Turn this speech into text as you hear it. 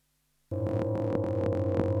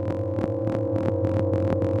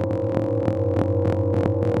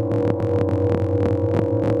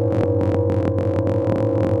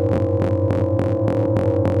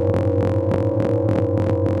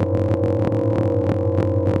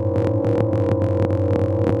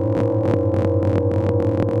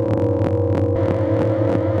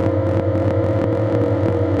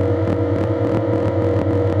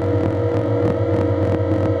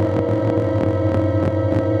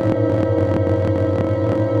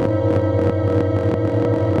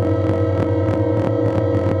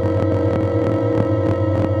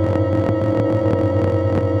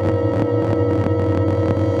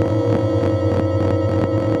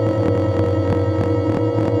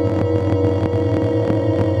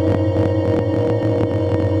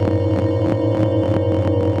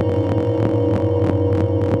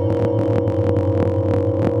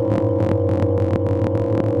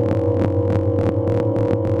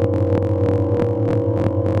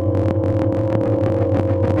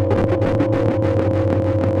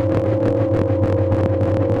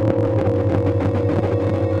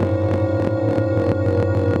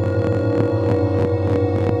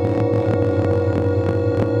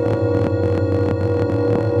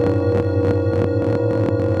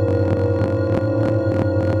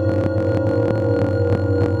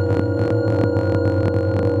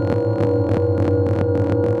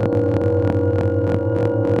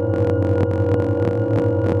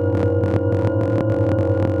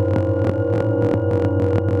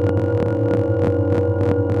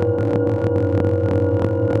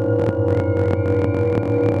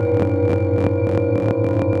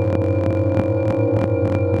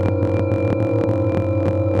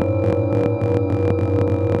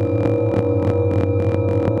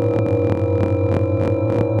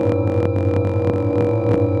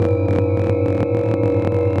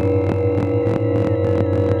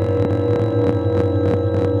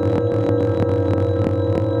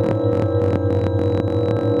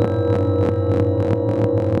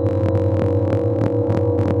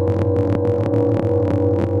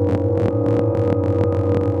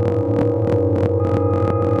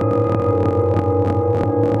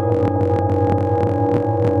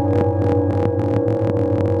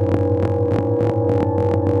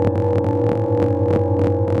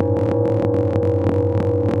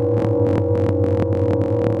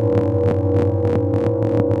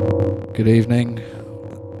Good evening,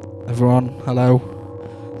 everyone. Hello.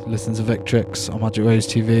 Listen to Victrix on Magic Waves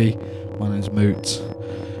TV. My name's Moot,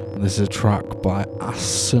 and this is a track by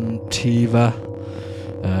Asentiva,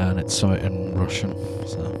 and it's something in Russian,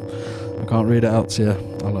 so I can't read it out to you.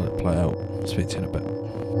 I'll let it play out. Speak to you in a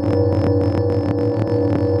bit.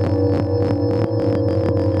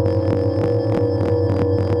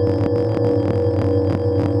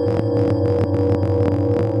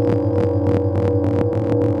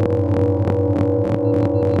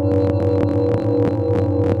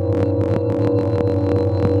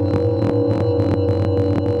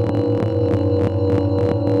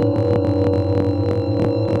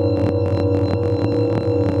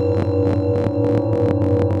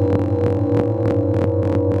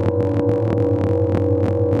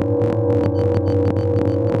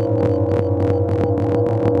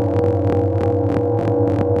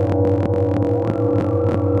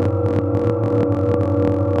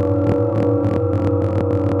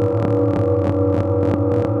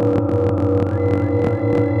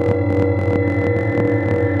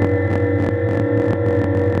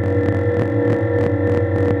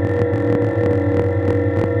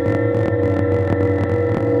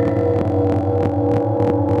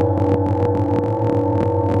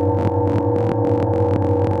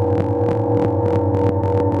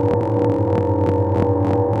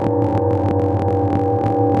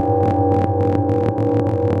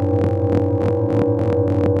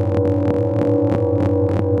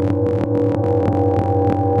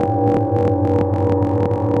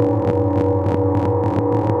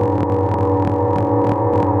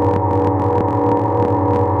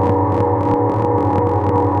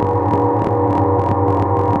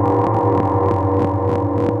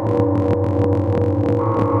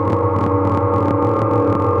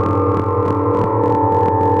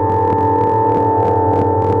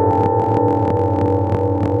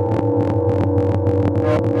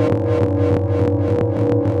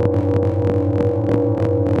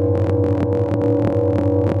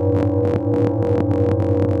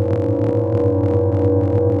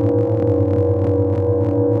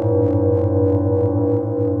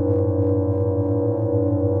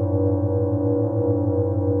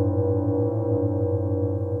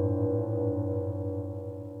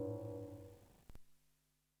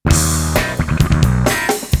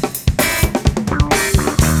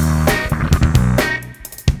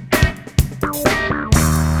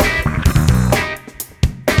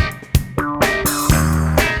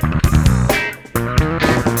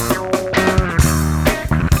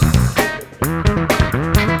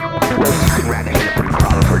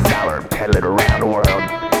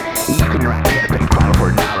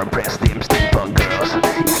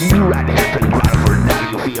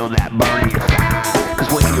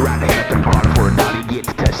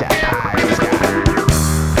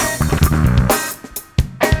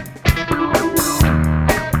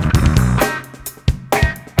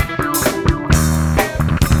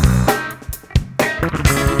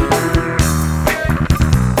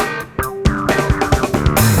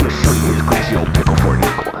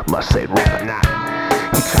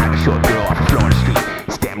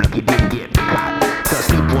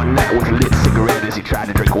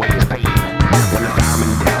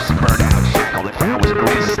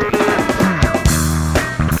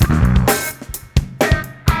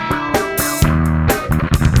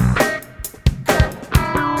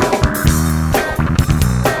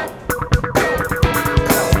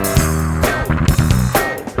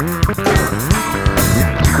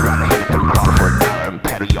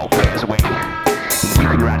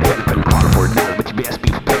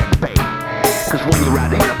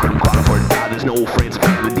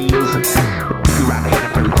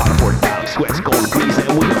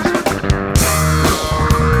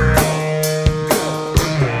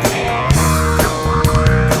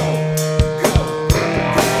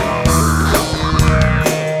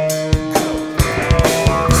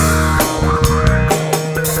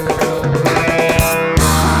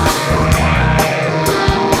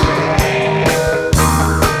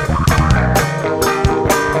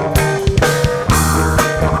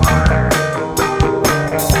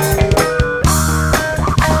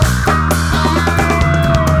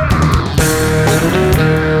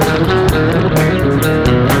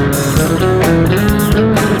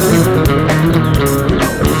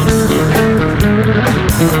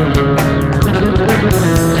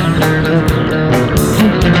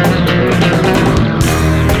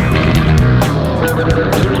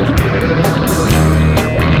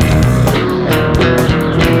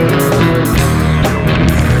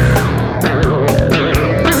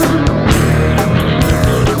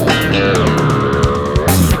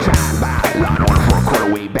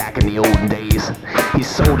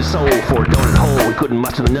 wouldn't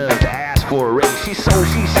muster the nerve to ask for a raise. She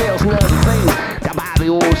sells nothing things down by the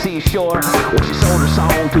old seashore. When she sold her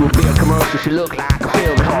song to a big commercial, she looked like a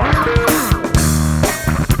filthy horse.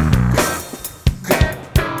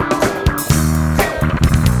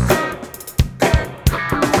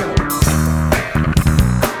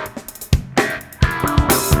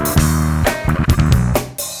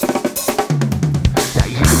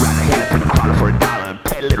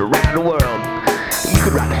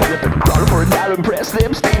 Impress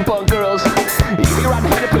them steampunk girls. You can ride the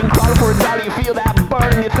hennepin crawler for a dollar, you feel that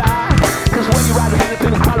burn in your thigh. Cause when you ride the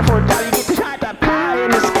hennepin crawler for a dollar, you get to bite that pie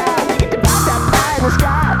in the sky. You get to bite that pie in the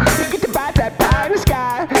sky. You get to bite that pie in the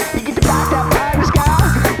sky. You get to bite that pie in the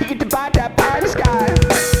sky. You get to bite that pie in the sky.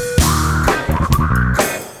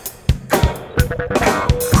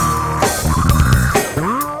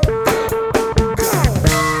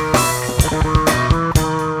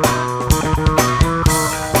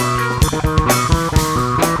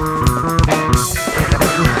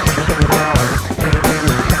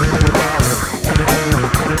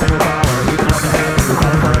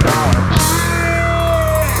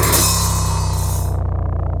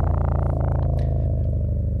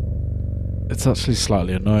 It's actually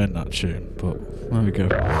slightly annoying, that tune, but there we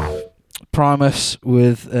go. Primus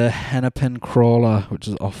with Hennepin Crawler, which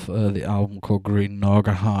is off the album called Green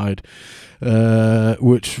Naugahyde,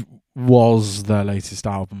 which was their latest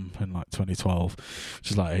album in like 2012,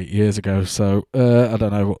 which is like 8 years ago. So I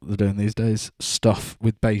don't know what they're doing these days. Stuff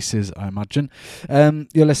with basses, I imagine.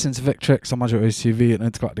 You're listening to Victrix on Magic Waves TV and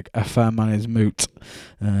Intergalactic FM. My name is Moot,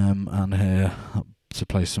 and here to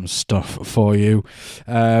play some stuff for you.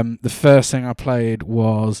 The first thing I played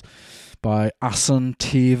was by Asun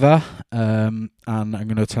Tiva, and I'm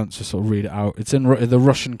going to attempt to sort of read it out. It's in the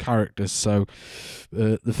Russian characters, so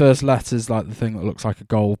the first letter is like the thing that looks like a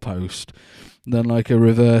goalpost, then like a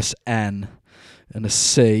reverse N and a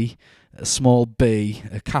C, a small B,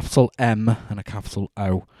 a capital M and a capital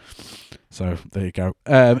O. So there you go.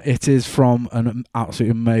 It is from an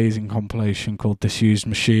absolutely amazing compilation called Disused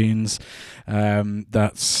Machines.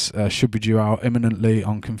 That's should be due out imminently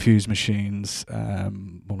on Confused Machines,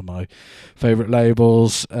 one of my favourite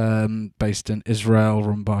labels, based in Israel,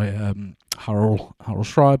 run by Harold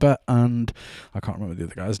Schreiber, and I can't remember the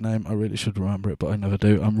other guy's name. I really should remember it, but I never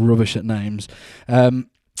do. I'm rubbish at names.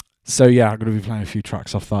 So yeah, I'm going to be playing a few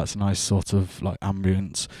tracks off that. It's a nice sort of like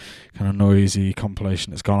ambient, kind of noisy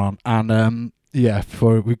compilation that's gone on. And yeah,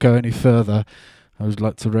 before we go any further, I would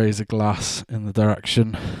like to raise a glass in the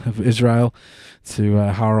direction of Israel to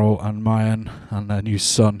Harold and Mayan and their new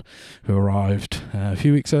son, who arrived a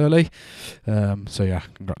few weeks early. So yeah,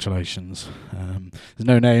 congratulations. There's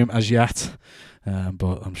no name as yet,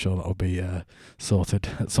 but I'm sure that'll be sorted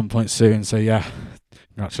at some point soon. So yeah,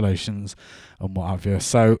 congratulations and what have you.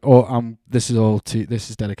 So, this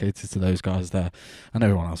is dedicated to those guys there and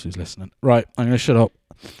everyone else who's listening. Right, I'm going to shut up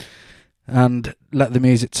and let the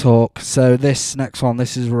music talk. So this next one,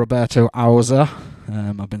 this is Roberto Auza.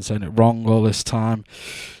 I've been saying it wrong all this time,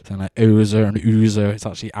 saying like Auza and Uza. It's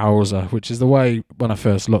actually Auza, which is the way when I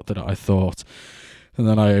first looked at it I thought, and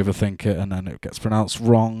then I overthink it and then it gets pronounced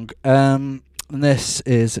wrong. And this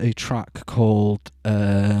is a track called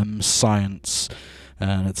Science,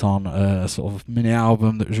 and it's on a sort of mini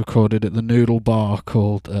album that was recorded at the Noodle Bar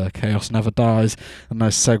called Chaos Never Dies. A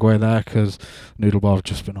nice segue there, because Noodle Bar have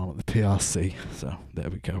just been on at the PRC, so there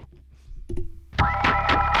we go.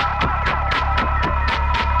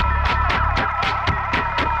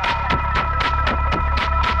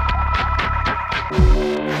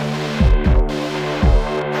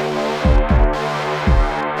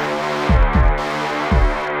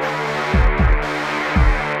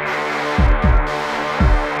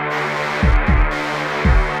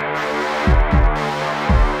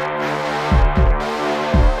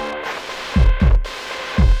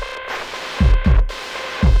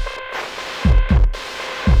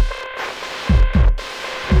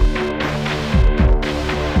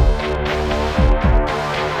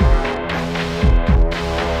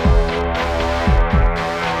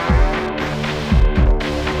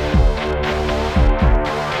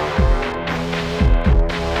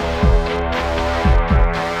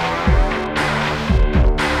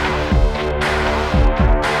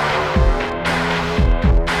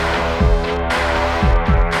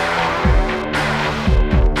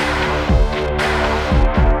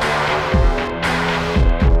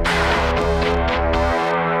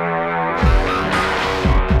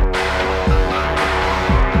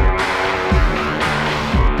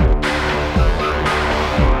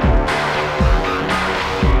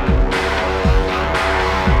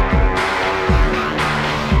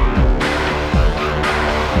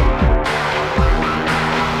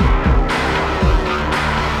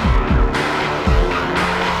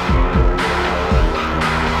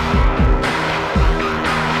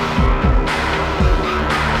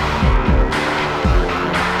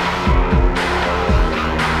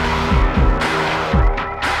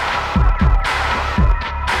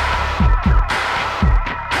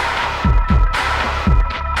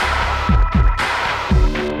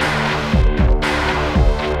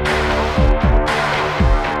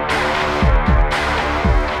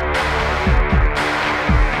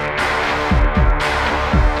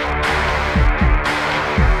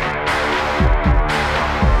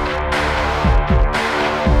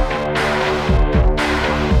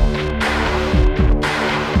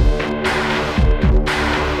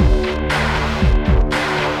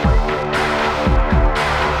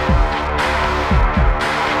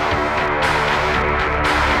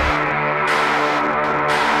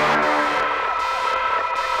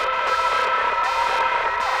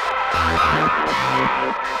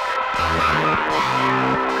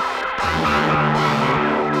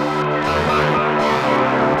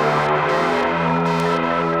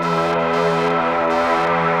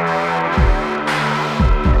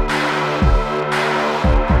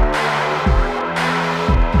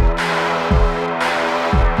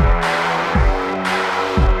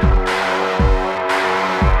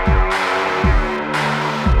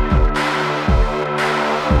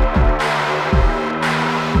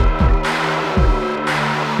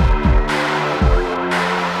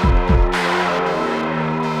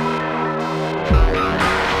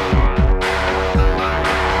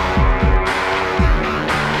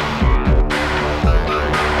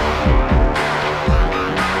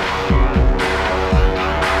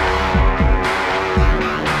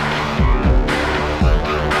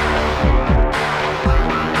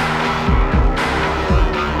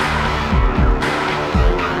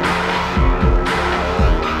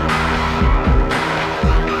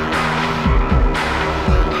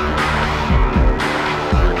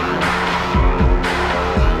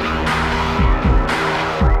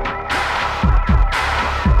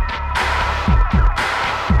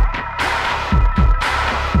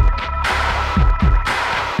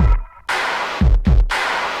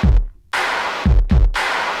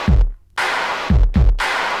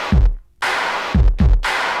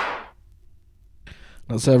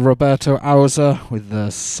 That's Roberto Auza with the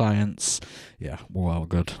Science. Yeah, well,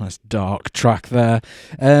 good. Nice dark track there.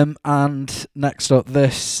 And next up,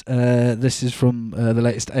 this is from the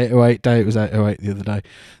latest 808 day. It was 808 the other day,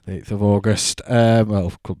 the 8th of August.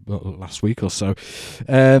 Last week or so.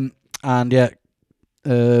 And yeah,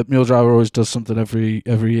 Mule Driver always does something every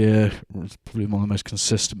year. It's probably one of the most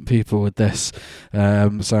consistent people with this. So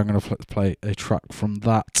I'm going to play a track from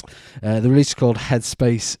that. The release is called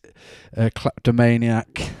Headspace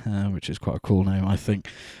Kleptomaniac, which is quite a cool name, I think.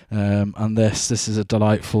 And this is a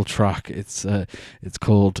delightful track. It's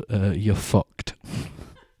called You're Fucked.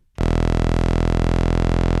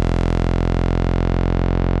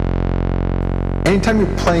 Anytime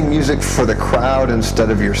you're playing music for the crowd instead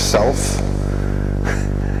of yourself,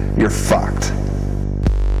 you're fucked.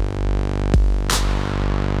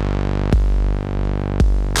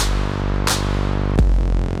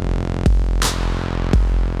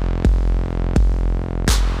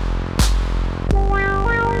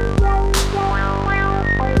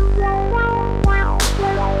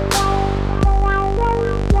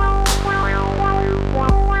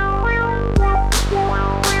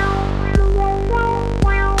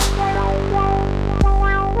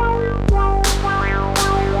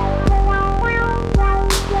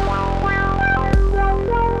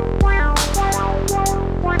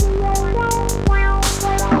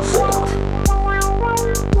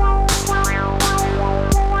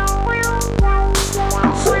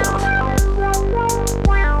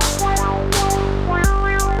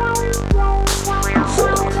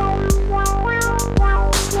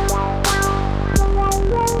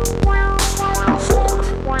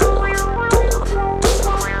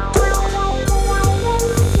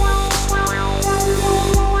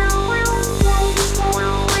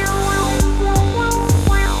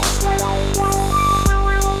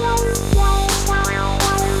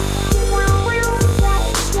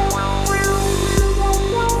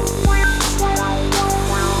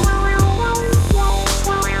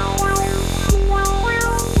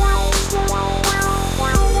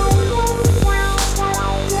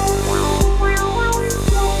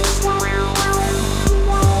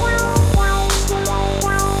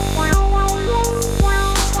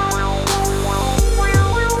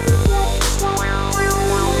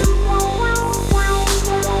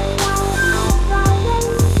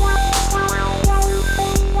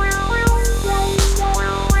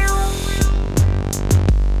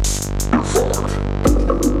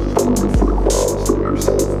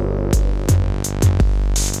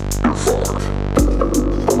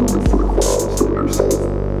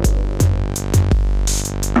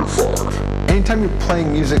 Anytime you're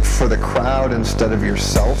playing music for the crowd instead of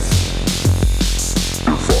yourself,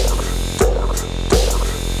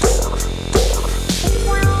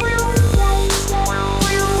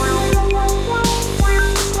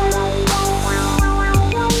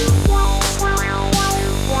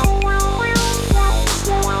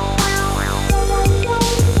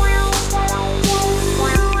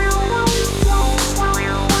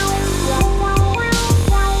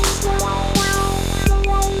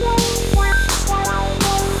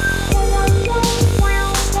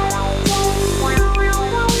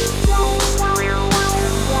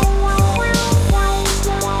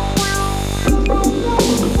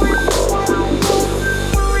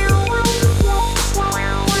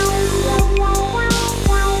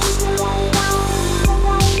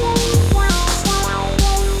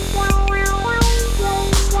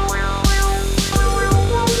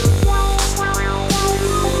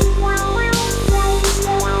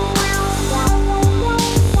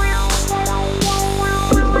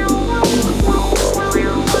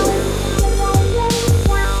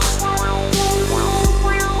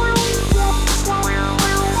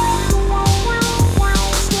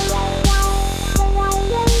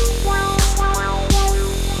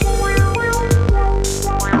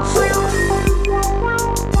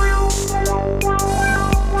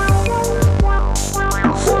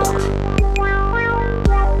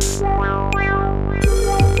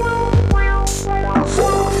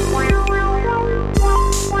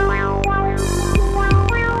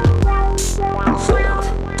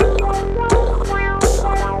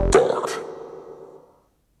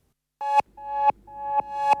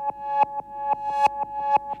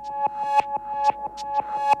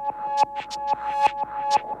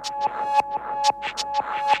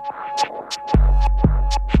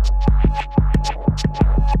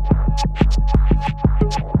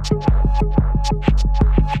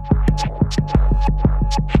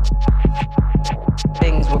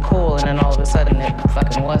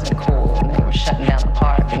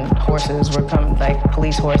 horses were coming, like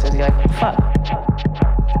police horses. You're like, fuck.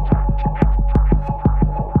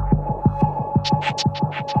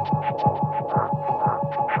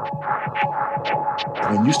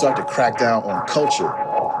 when you start to crack down on culture,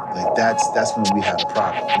 like that's when we have a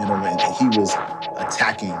problem. You know, and he was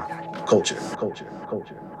attacking culture.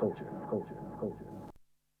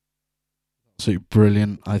 Absolutely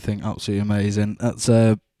brilliant, I think, absolutely amazing.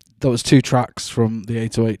 That was 2 tracks from the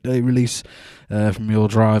 808 Day release from Your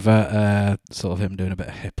Driver, sort of him doing a bit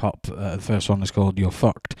of hip hop. The first one is called You're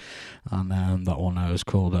Fucked, and that one now is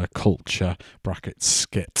called Culture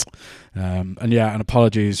 (Skit). And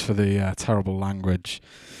apologies for the terrible language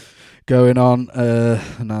going on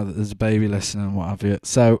now that there's a baby listening and what have you.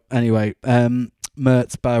 So anyway,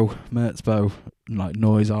 Mertzbo, like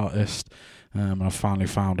noise artist. And I finally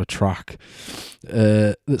found a track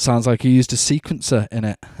that sounds like he used a sequencer in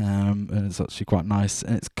it, and it's actually quite nice.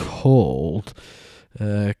 And it's called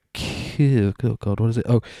oh God, what is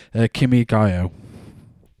it? Kimi Gayo.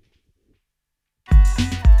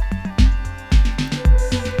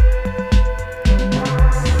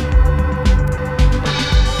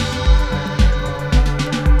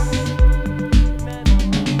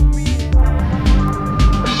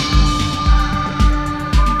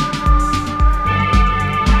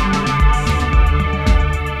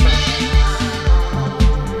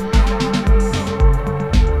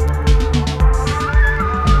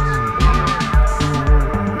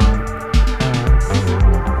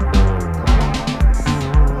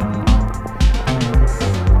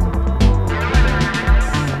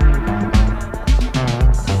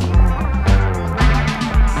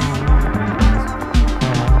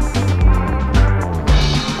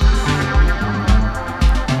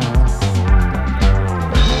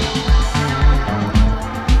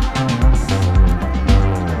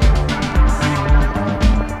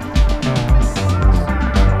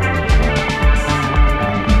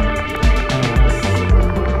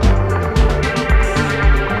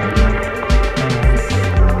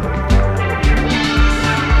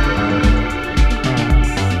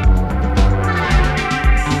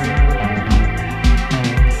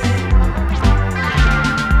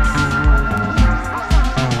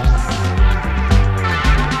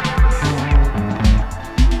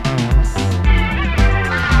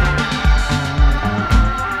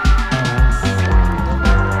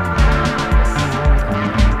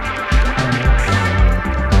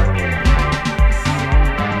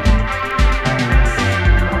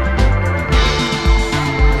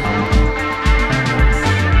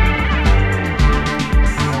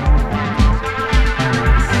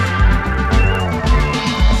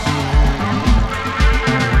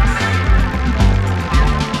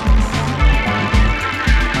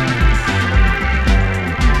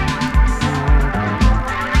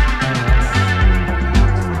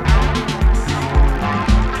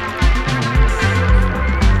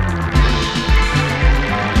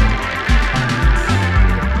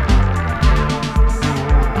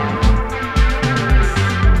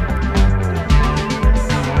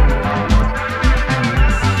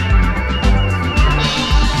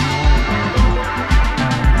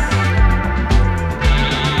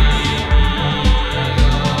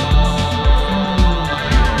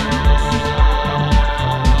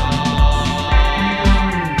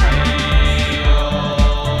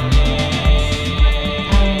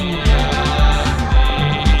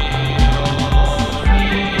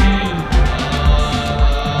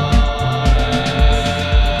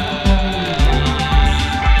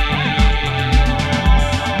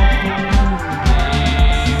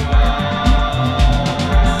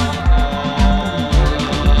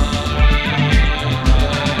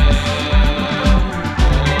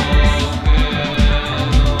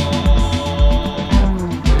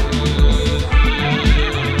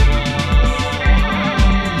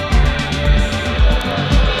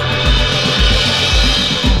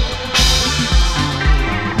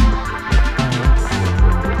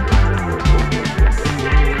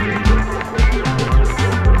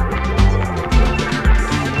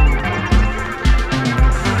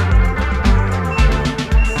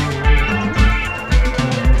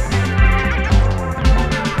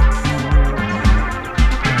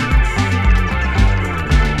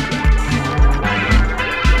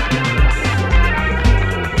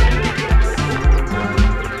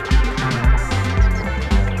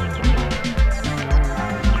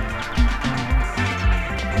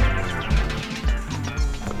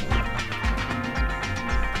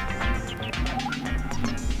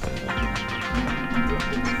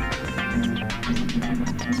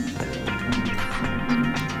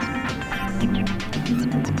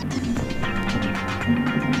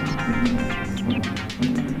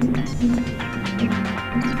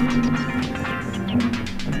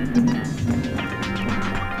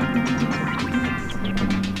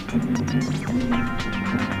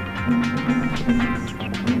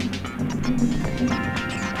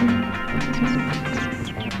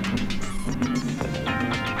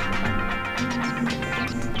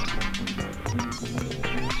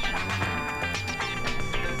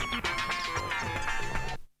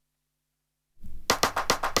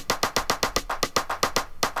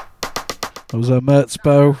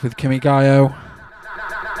 Mertzbo with Kimi Gaio.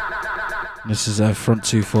 And this is Front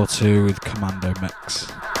 242 with Commando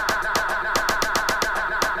Mix.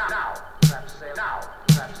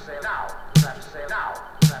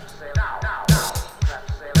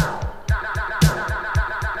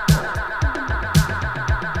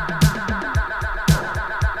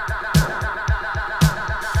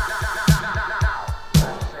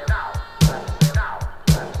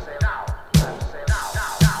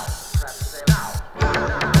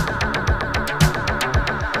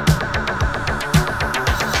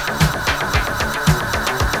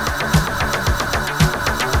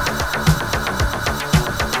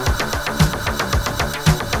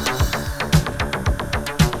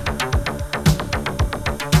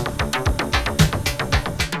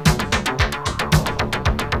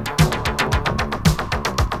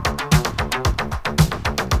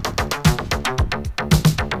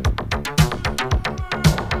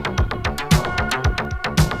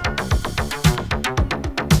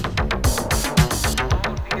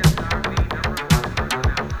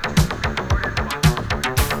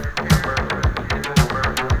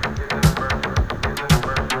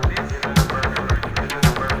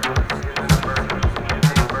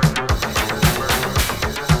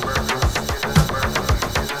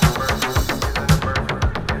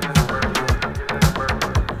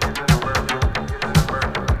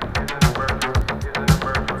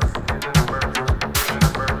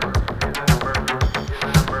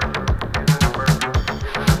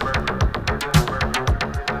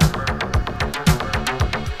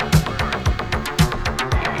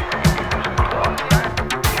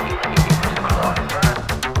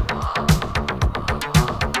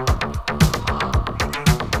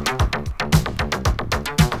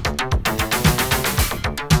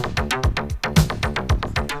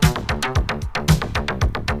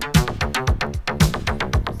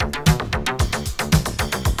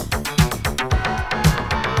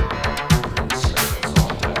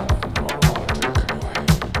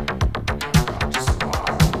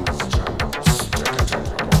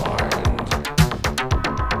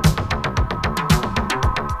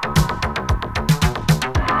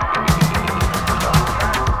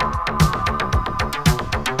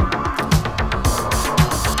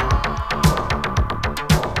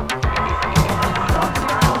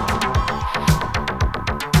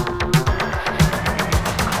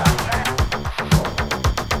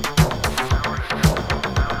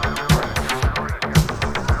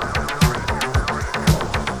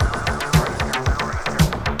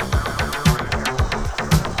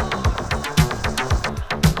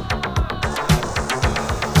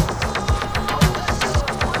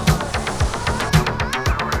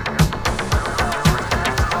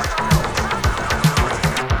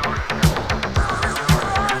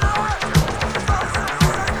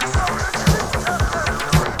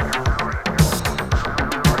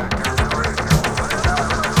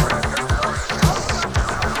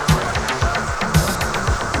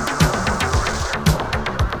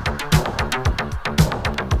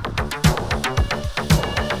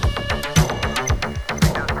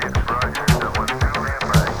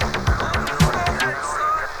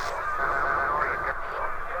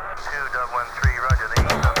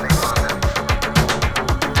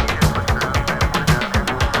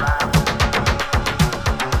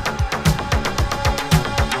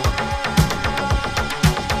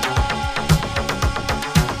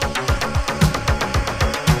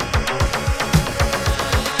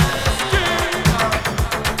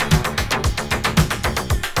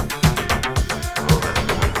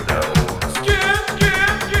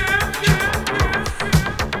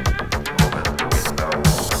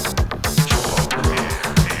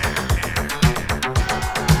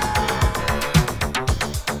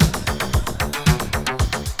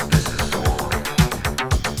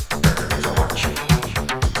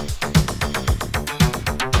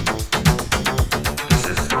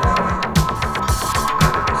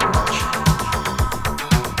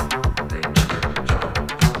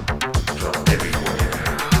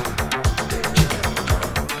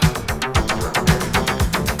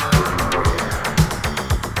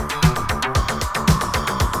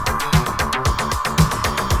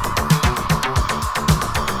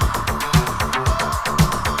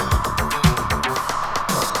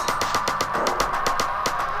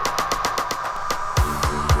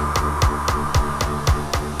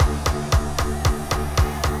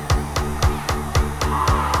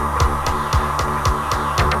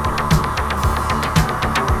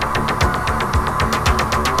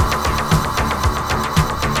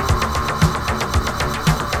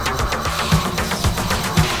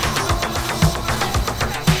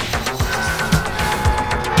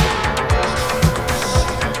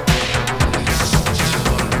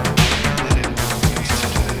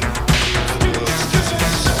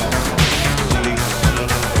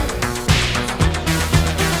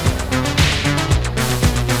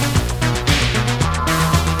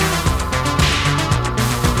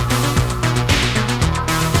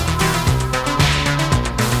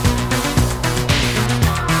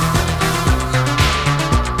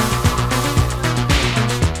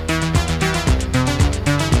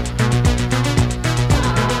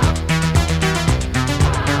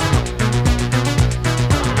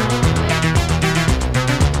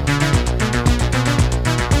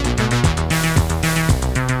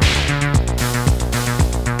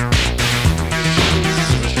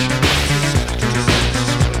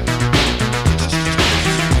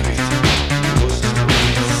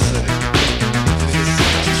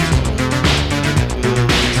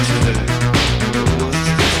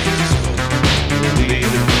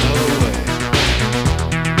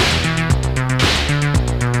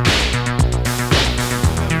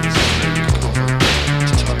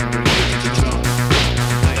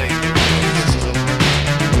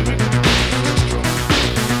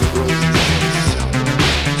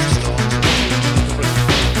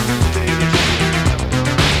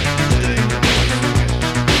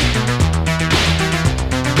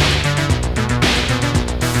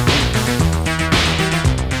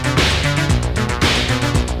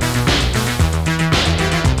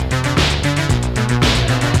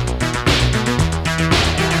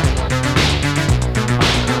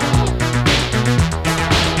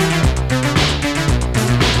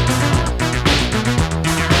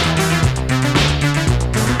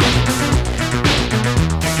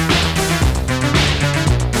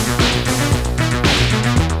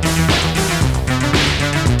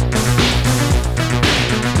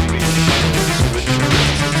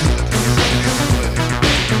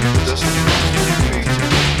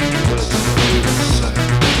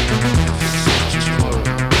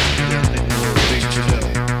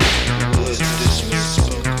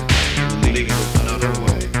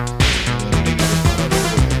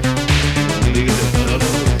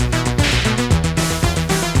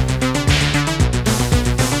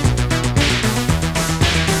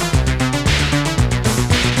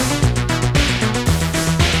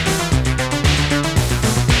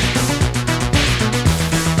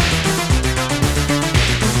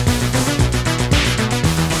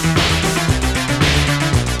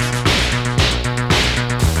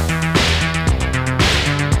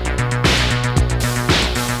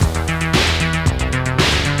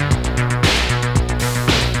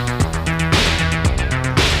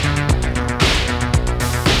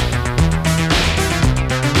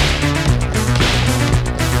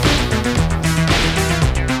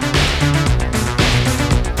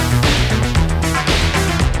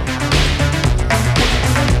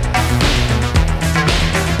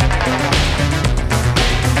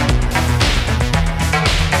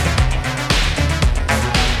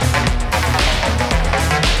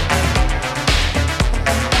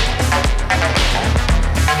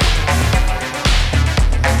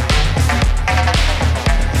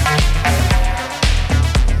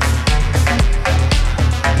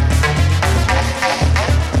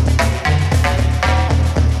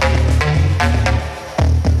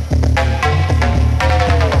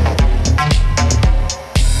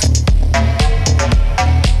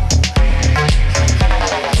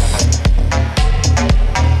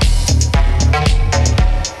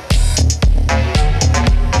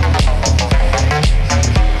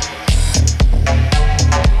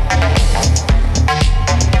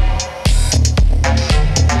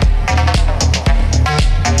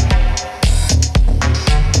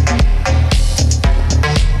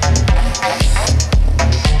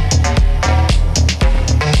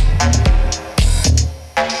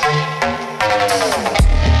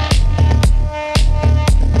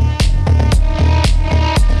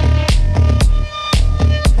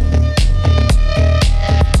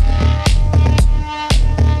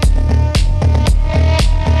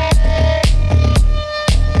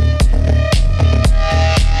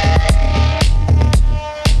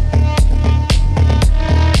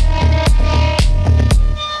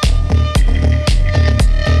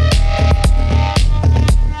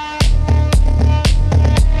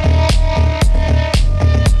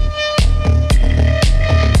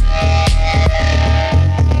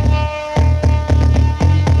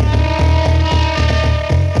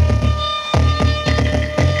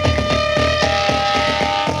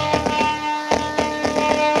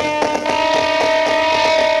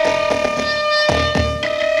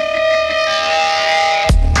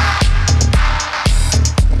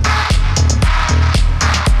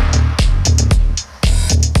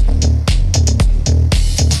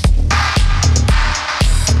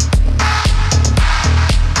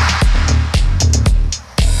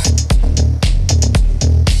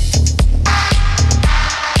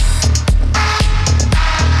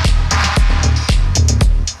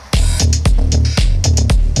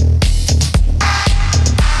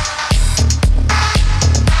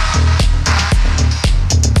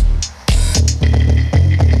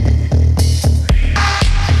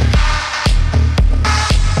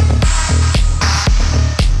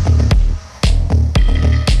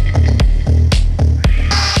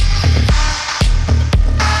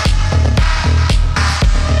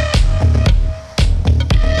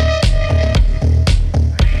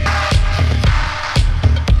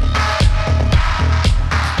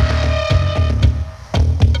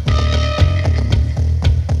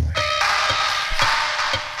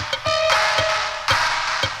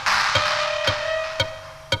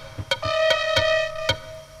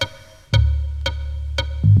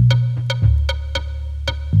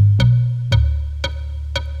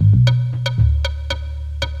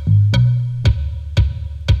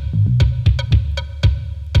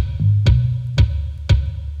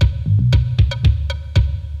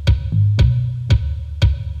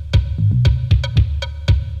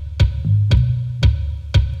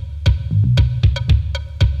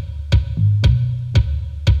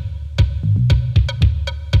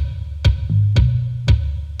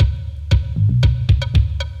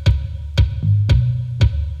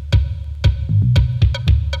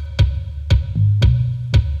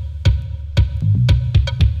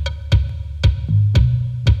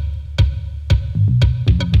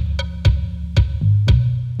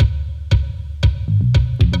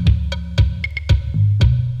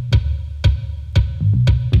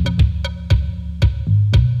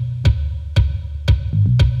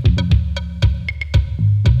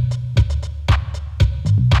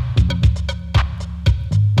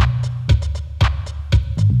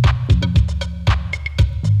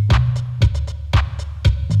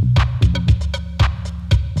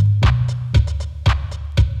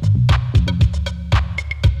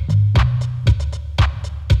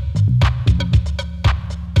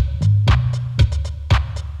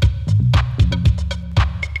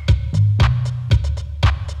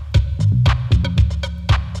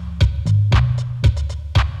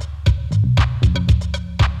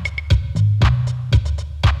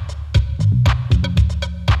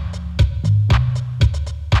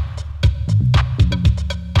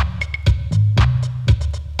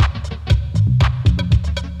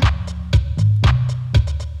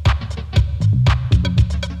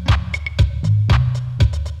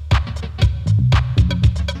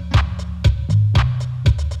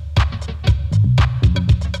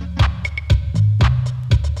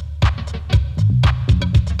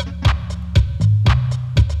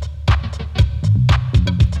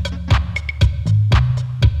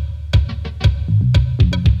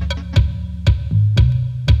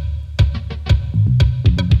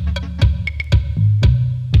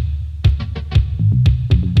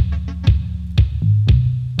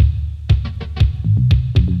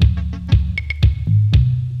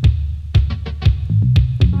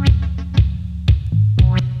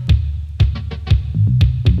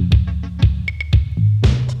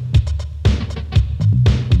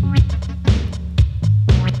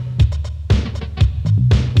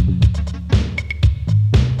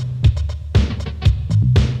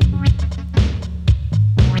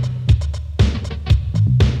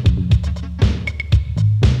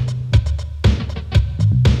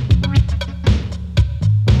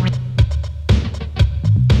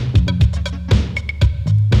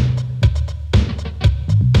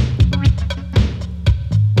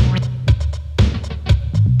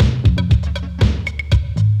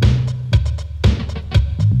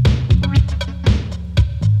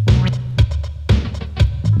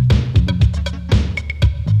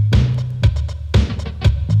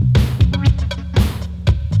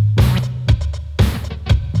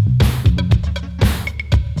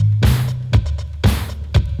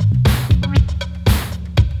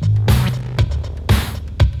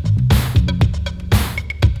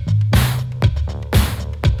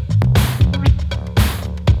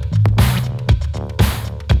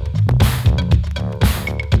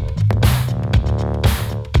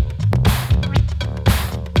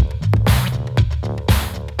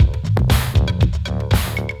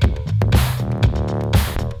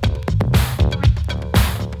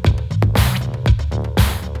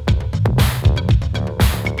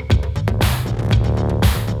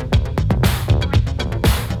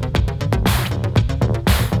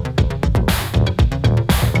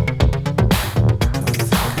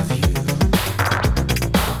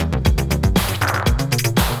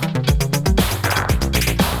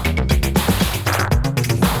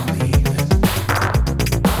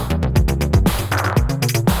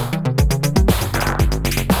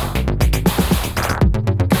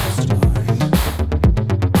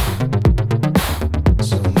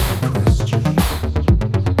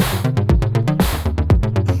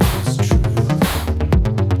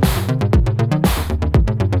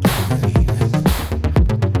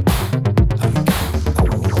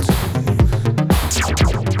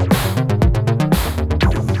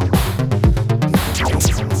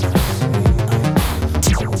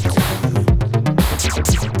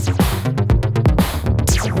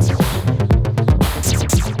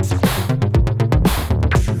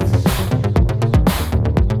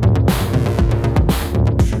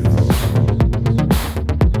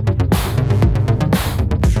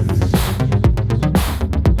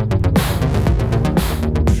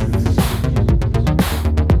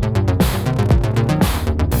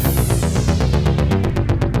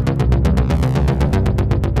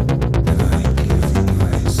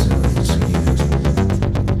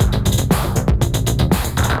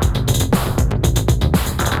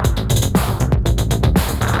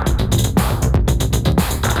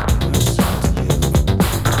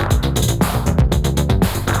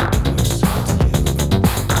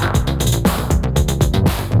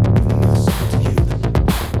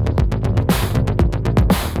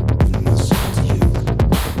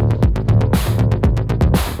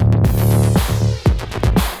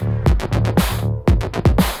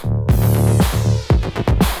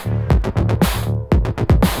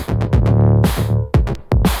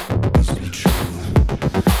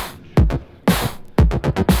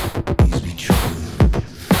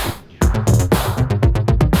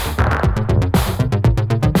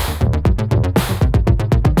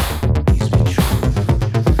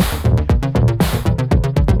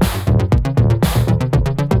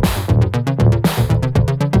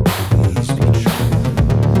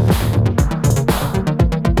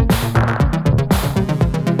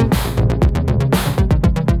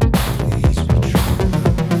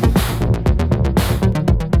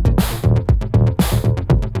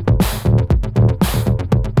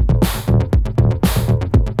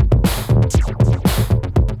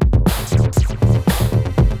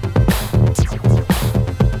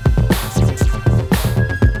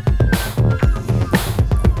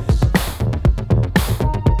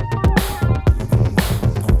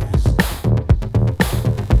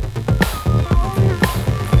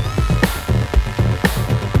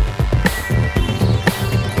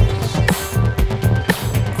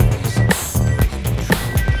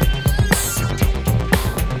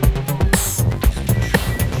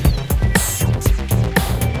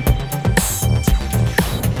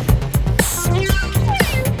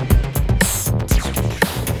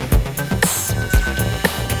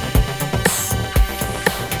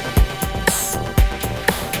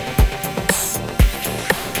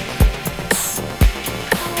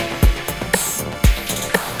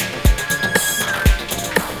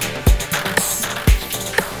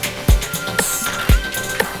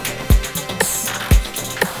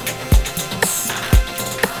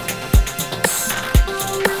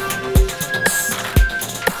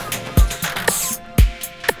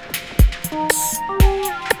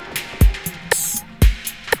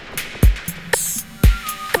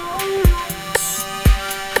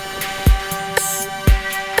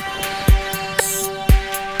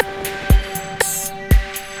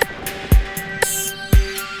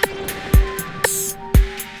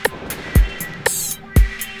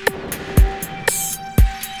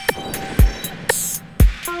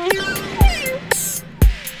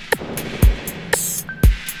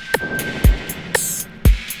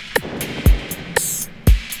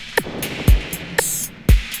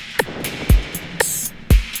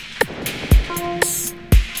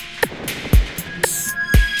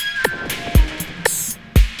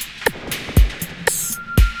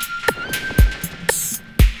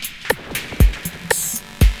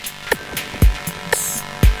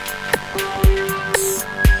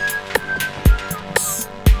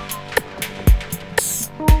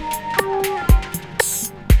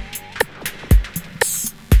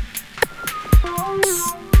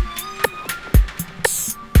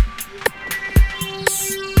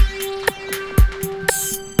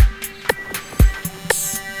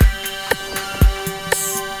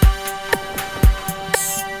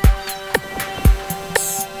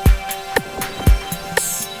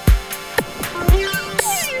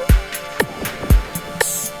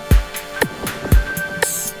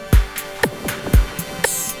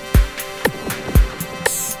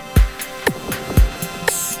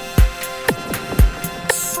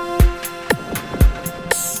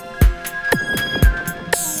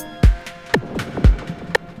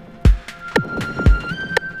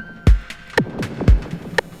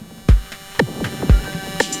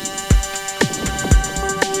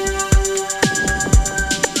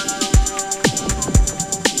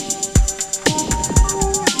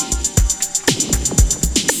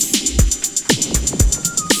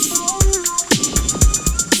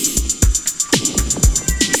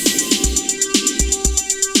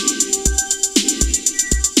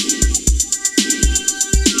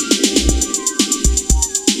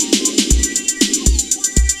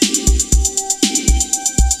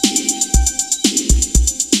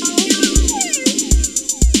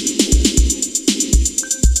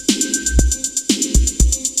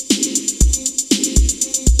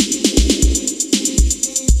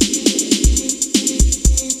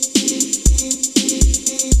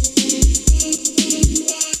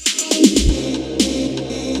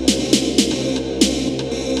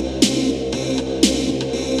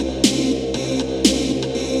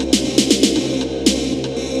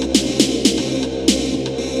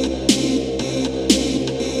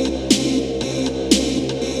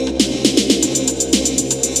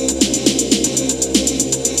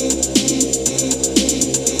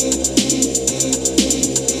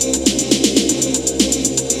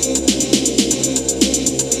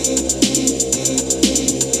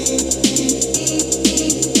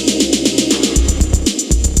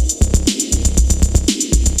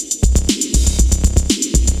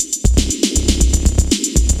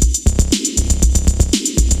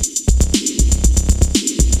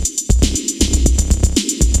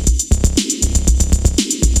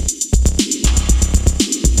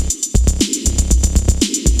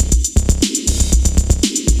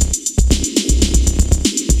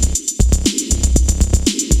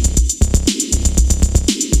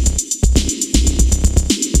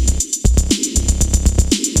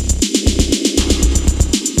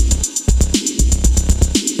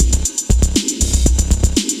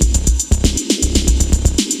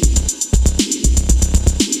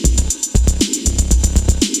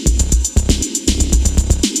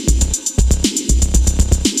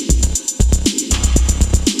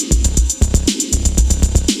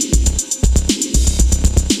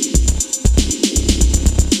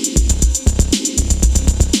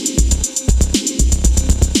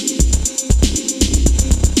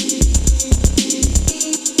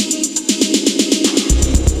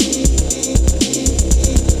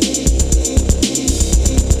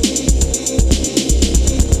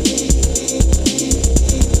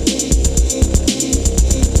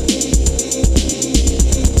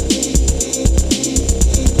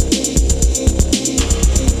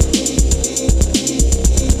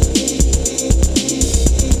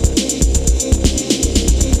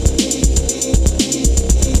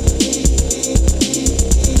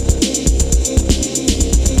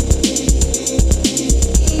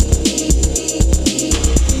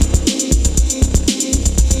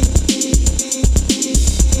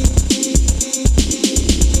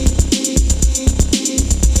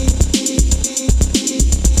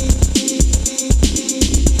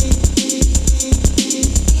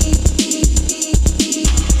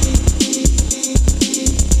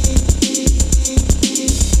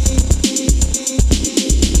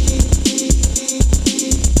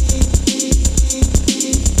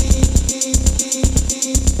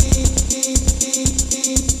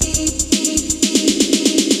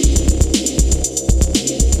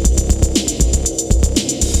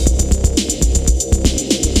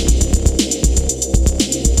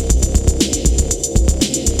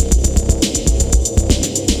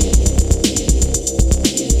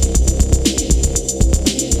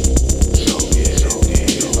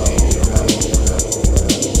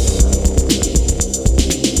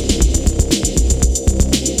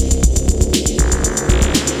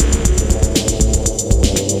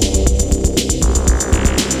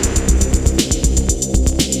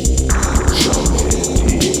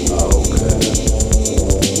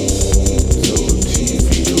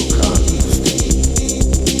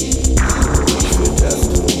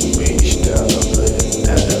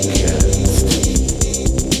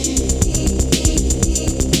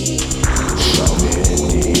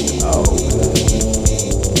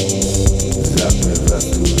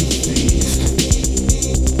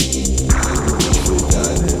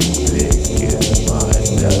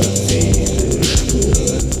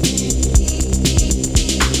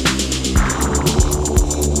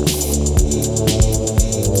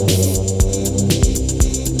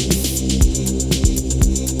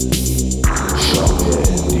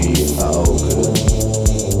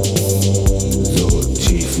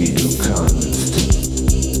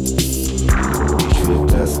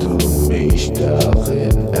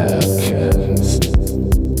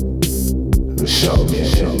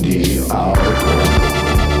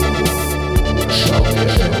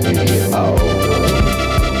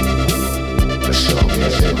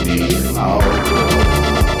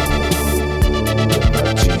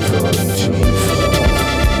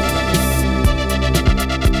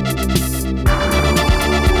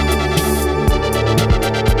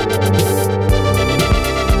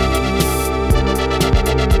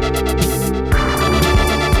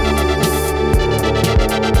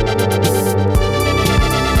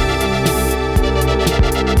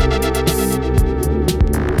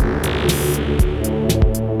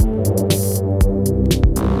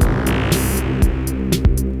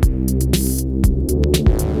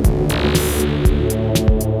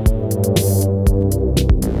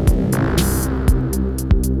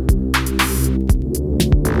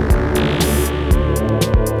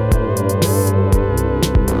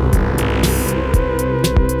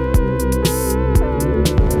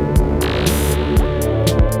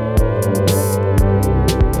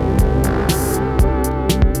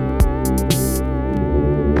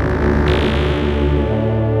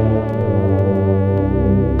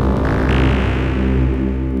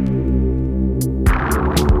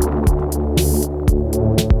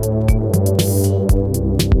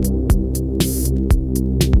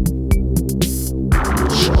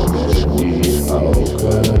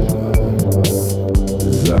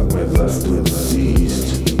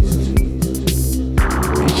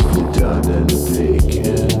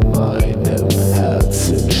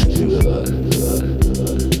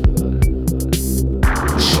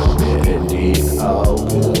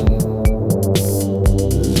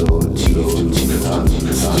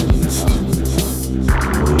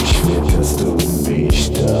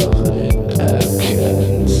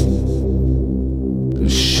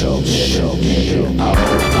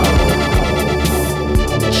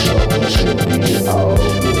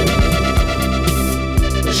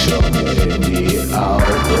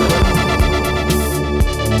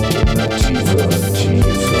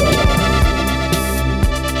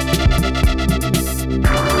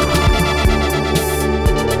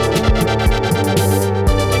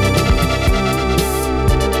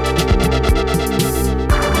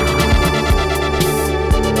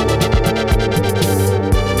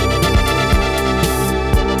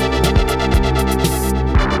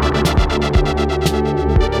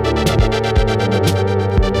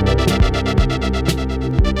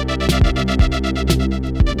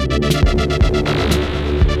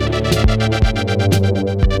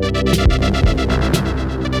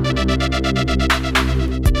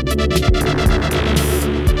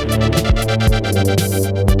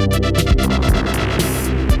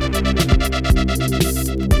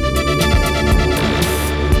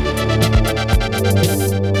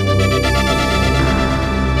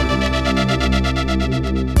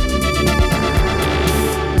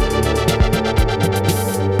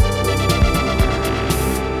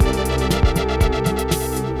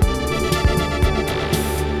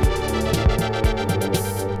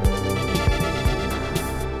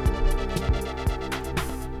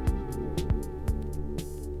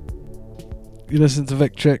 You listen to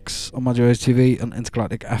Victrix on Magic Waves TV and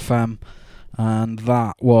Intergalactic FM, and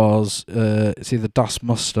that was it's either Das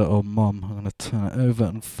Muster or Mum. I'm going to turn it over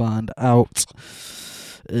and find out.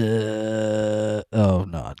 Oh,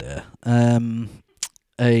 no idea.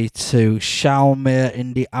 A2 Schau mir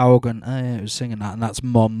in die Augen. It was singing that, and that's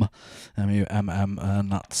Mum, M-U-M-M,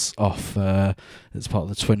 and that's off. It's part of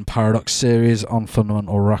the Twin Paradox series on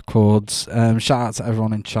Fundamental Records. Shout out to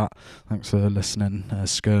everyone in chat. Thanks for listening.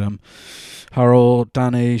 Skirm, Harold,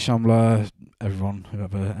 Danny, Shambler, everyone,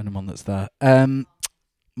 anyone that's there.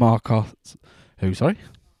 Marcos. Who? Sorry,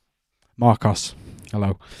 Marcos.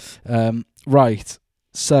 Hello. Right.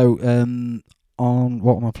 So, on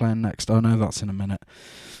what am I playing next? Oh no, that's in a minute.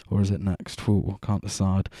 Or is it next? Ooh, I can't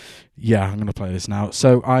decide. Yeah, I'm going to play this now.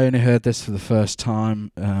 So I only heard this for the first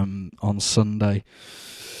time on Sunday.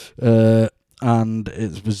 And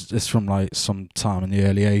it's from like some time in the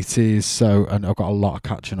early 80s. So, and I've got a lot of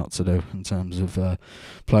catching up to do in terms of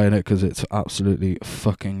playing it, because it's absolutely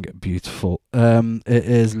fucking beautiful. It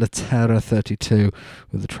is La Terra 32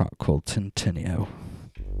 with a track called Tintinio.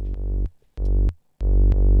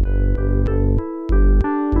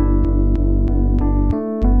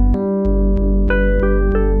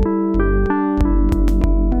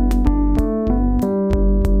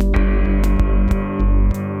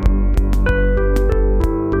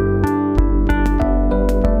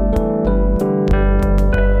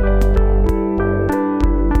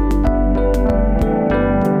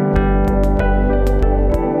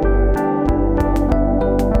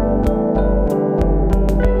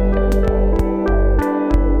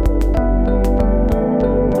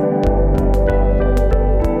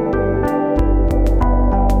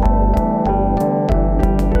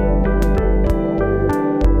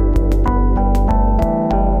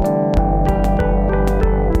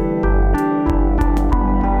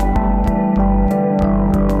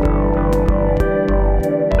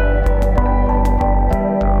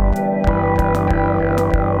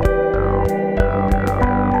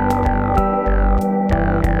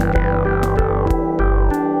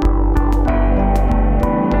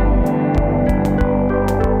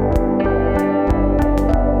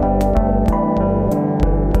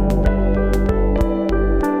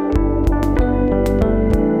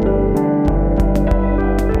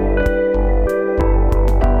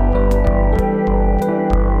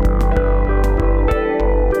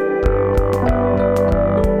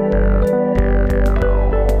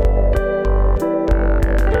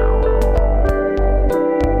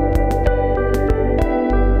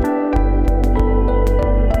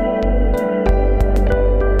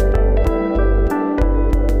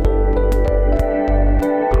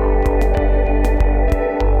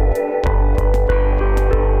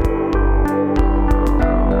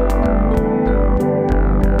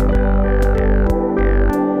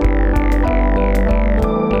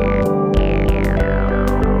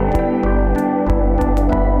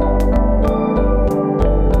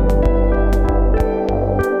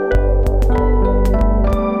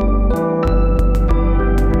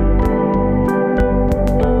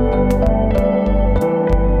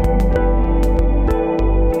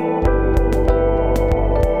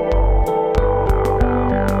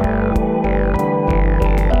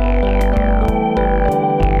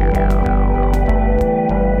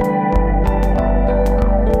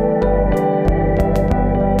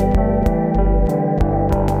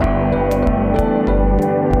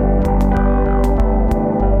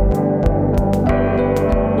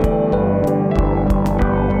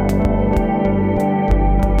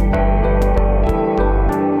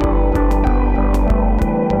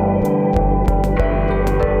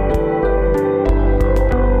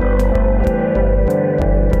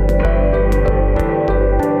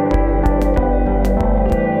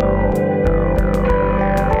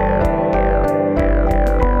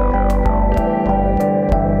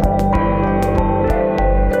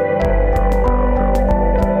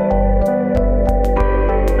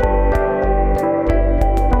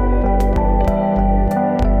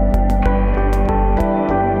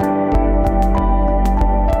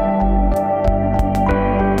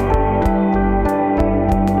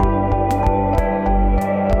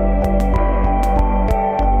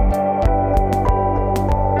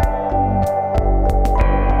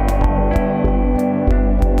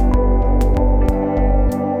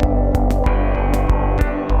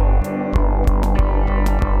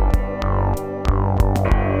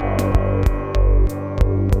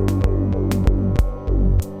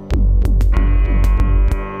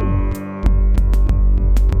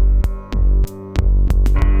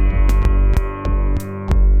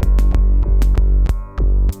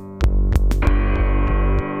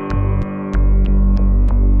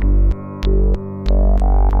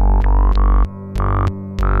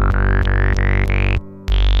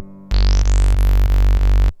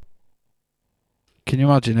 Can you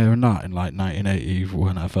imagine hearing that in like 1980,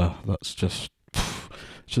 whenever? That's just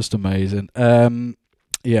amazing.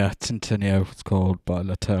 Yeah, Tintinio, it's called, by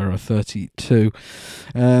Latera 32.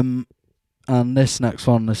 And this next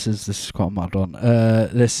one, this is quite a mad one.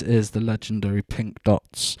 This is the legendary Pink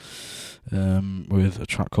Dots, with a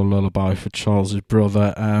track called Lullaby for Charles's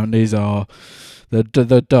Brother. These are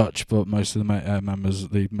they're Dutch, but most of the members,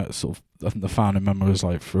 the founding member was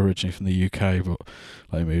like originally from the UK, but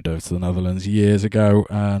they moved over to the Netherlands years ago,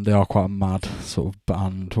 and they are quite a mad sort of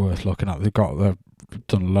band worth looking at. They've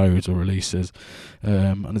done loads of releases,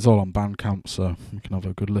 and it's all on Bandcamp, so you can have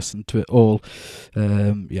a good listen to it all.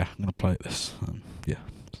 I'm gonna play this.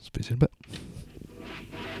 Speak to you in a bit.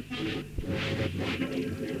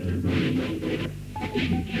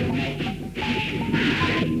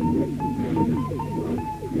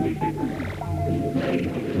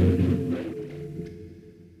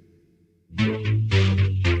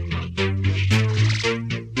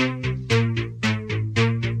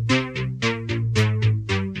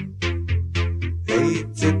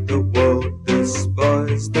 Hated the world,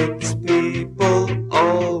 despised its people,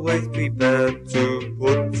 always prepared to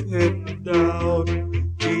put him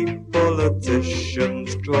down. Cheap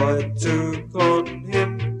politicians tried to con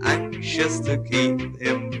him, anxious to keep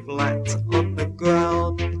him flat on the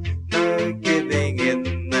ground. No giving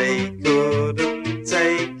in, they couldn't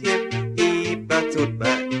take him. He battled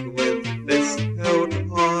back with fist held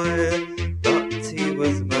high, but he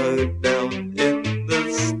was mowed down in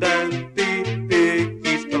the stampede.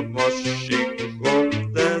 Piggies come rushing from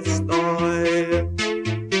their sty.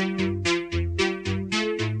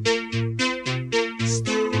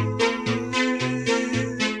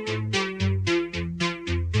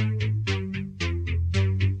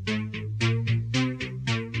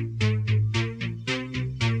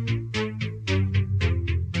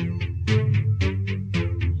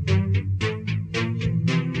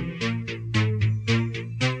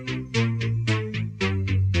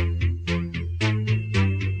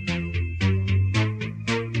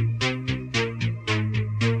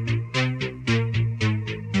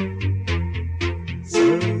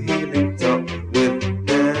 So he linked up with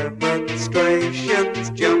demonstrations,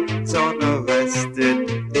 jumped on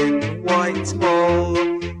arrested in Whitehall,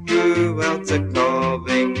 drew out a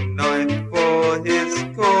carving knife for his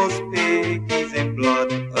cause, piggies in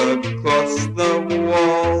blood across the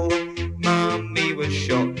wall. Mummy was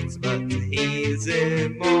shocked, but he's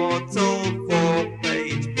immortal.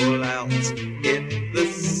 4-page pull out in the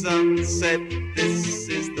sunset. This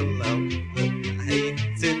is the love that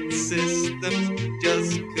hated systems,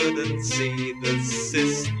 just couldn't see the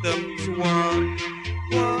systems one.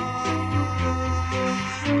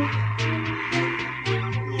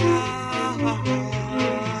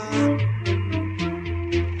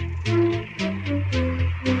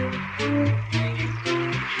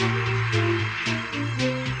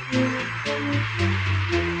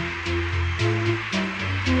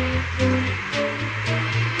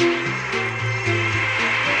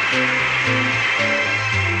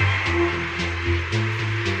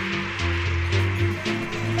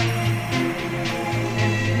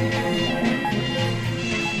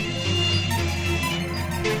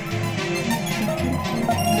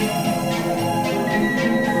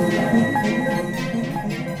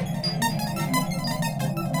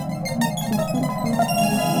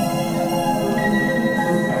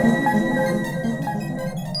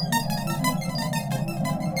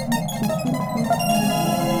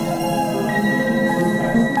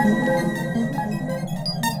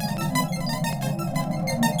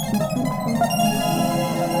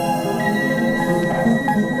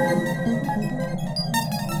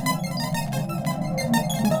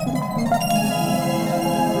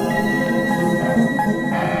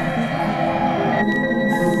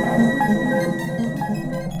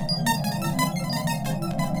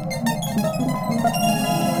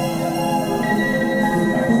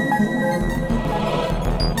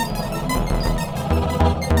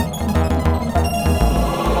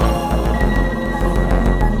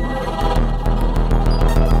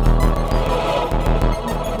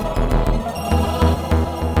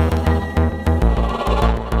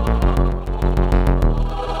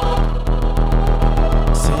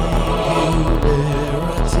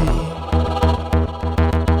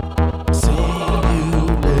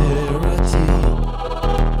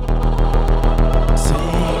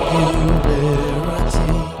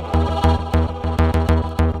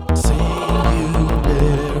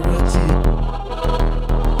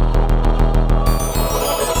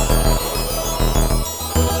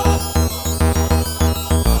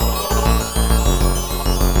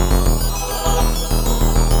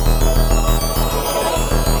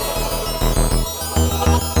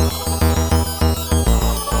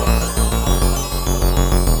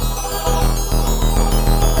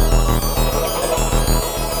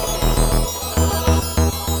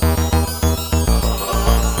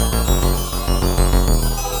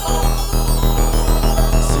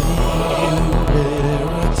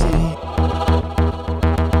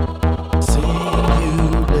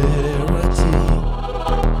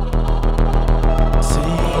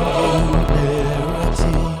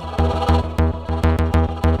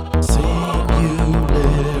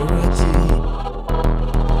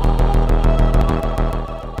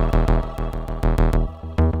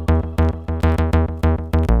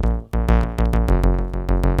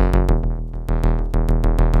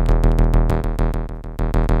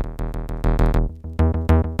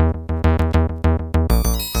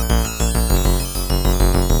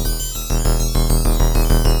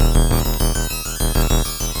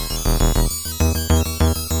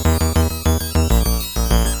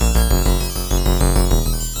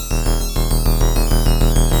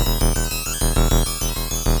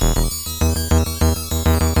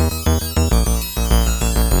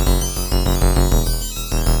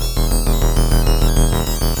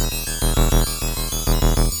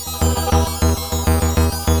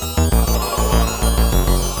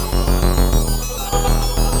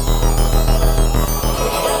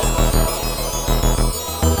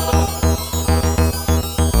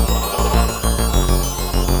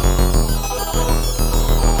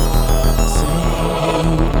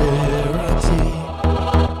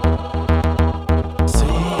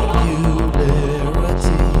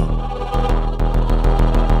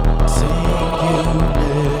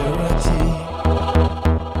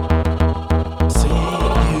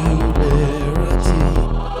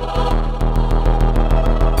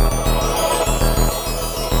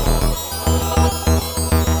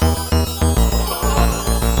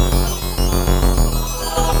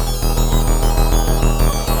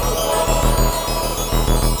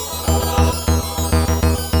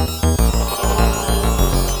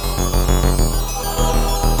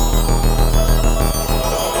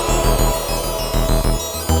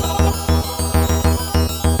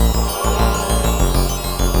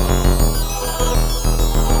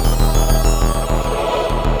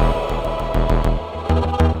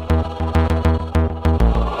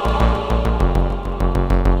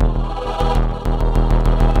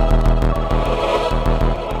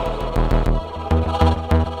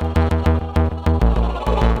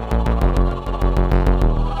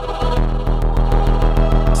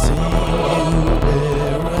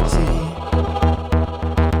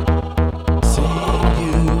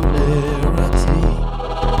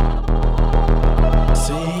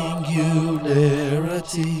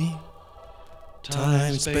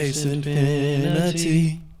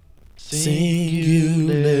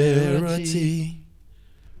 Singularity,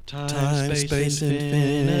 time, space,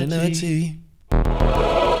 infinity.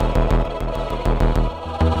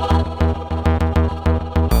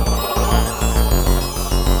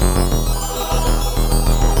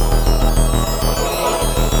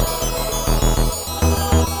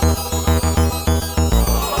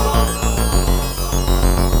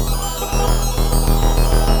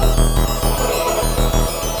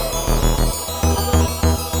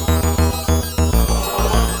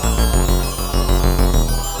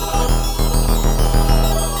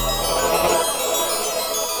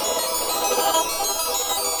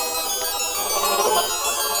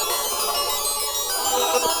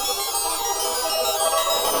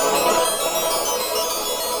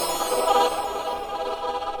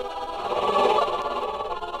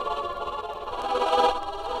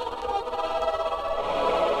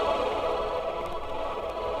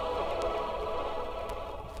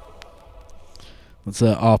 It's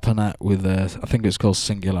ARPANET with I think it's called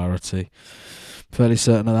Singularity. Fairly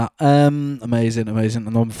certain of that. Amazing. And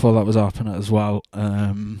the one before that was ARPANET as well.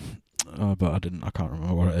 But I can't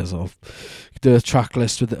remember what it is. I'll do a track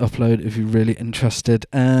list with the upload if you're really interested.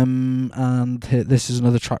 And this is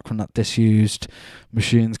another track from that Disused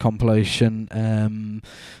Machines compilation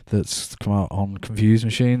that's come out on Confused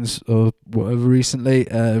Machines or whatever recently.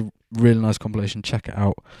 Really nice compilation, check it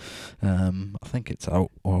out. I think it's out,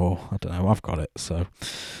 or I don't know, I've got it, so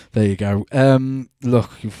there you go.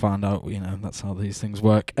 Look, you'll find out, that's how these things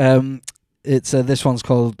work. It's this one's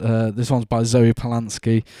by Zoe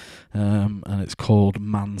Polanski, and it's called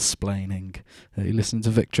Mansplaining. You listen to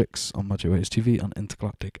Victrix on Magic Waves TV on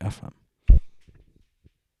Intergalactic FM.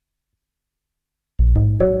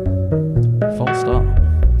 False start.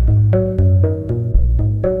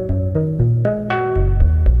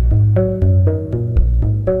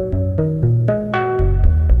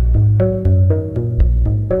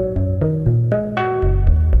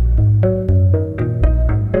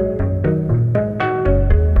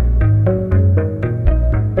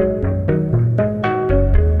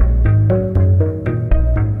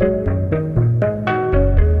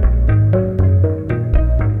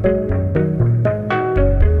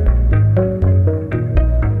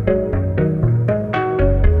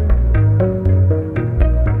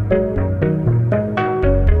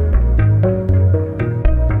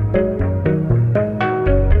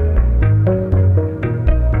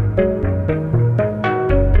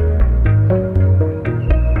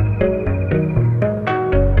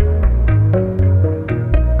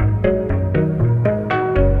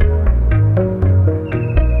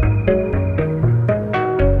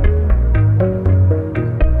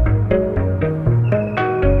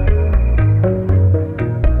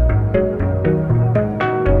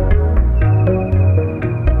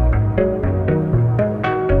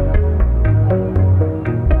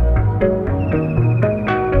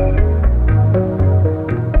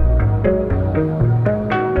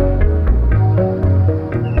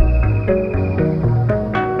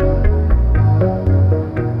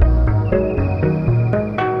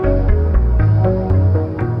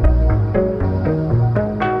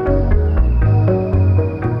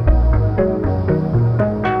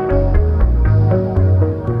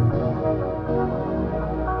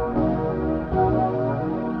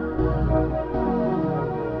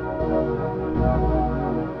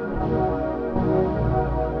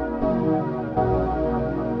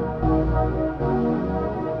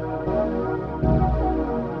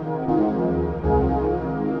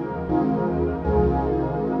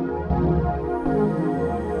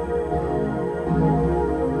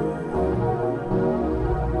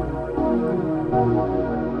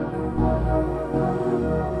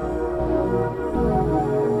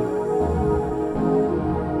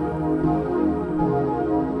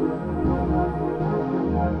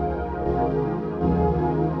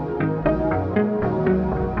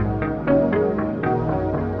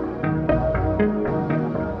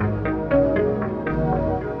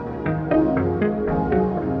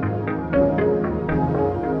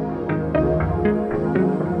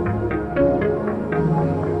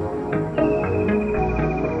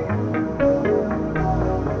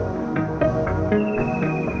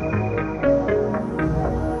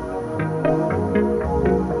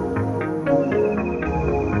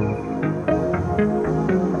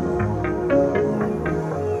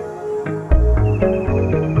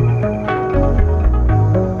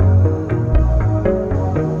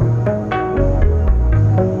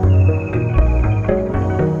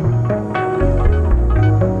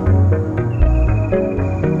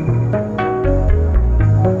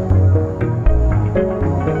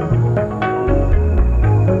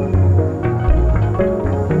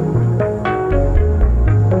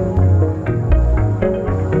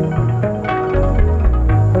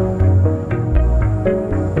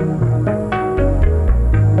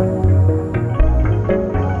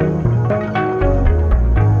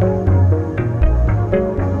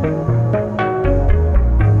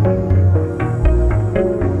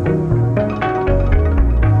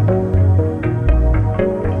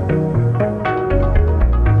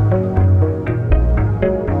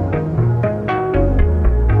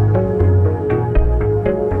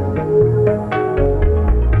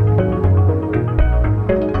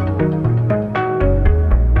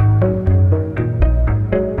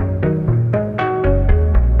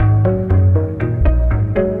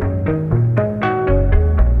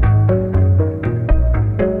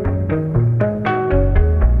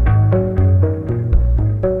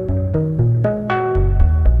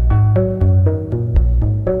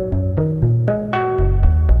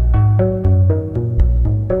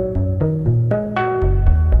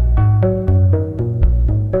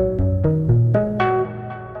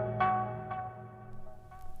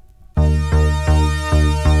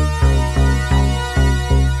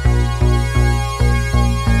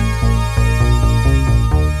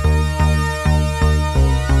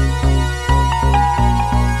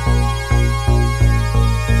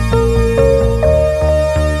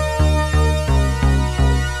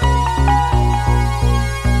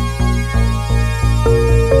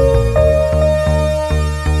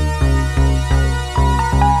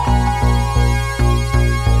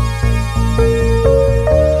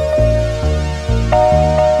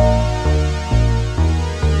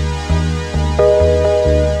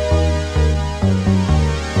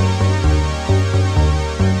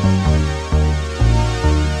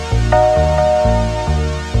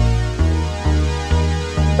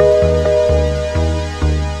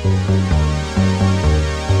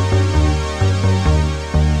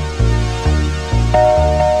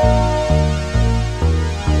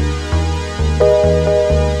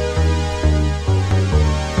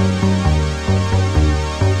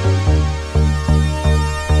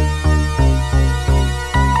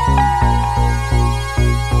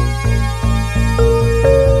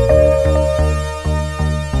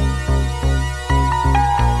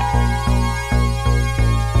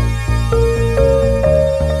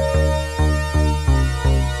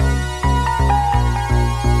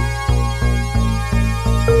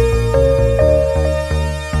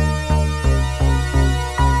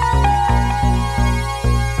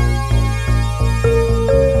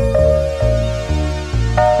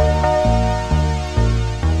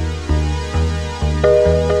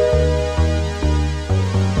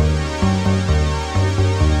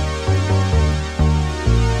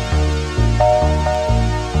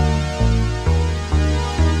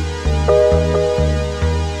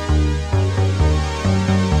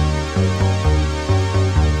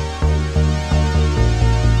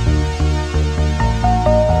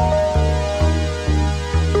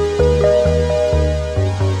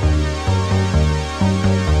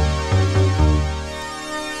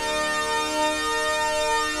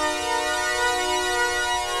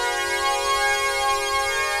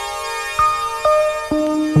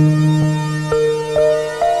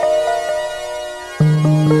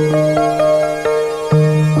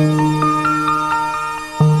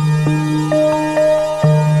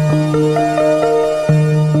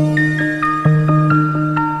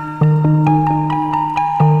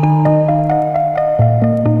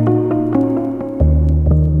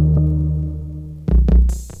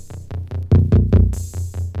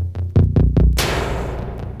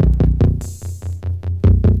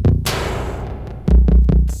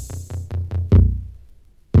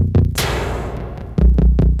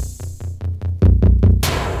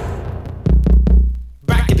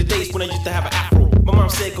 days when I used to have an afro. My mom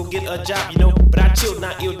said go get a job, you know, but I chilled,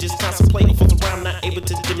 not ill, just contemplating. Folks around not able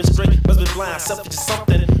to demonstrate. Must be blind, selfish or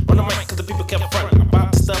something. On the mic, cause the people kept fronting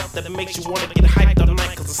about the stuff that makes you wanna get hyped all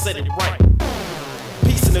night, cause I said it right.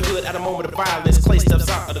 Peace in the hood at a moment of violence. Clay steps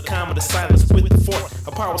out of the calm of the silence with the force,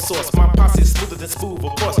 a power source. My posse is smoother than smooth,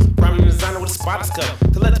 of course. Rhyming designer with a spotter's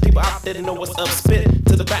cut to let the people out there to know what's up. Spit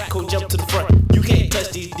to the back, code jump to the front. You can't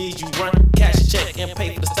touch these D's, you run. Cash check and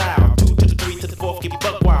pay for the style. 2 to the 3 to the 4, get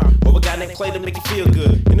buck wild. Over guy named Clay to make you feel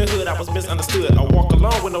good. In the hood, I was misunderstood. I walk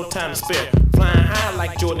alone with no time to spare. Flying high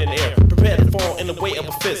like Jordan in the air, prepared to fall in the way of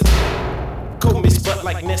a fist. Cold me sput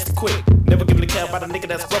like nasty quick. Never give it a care about a nigga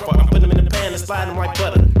that's rougher. I'm putting them in the pan and sliding them like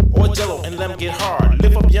butter. Or jello and let them get hard.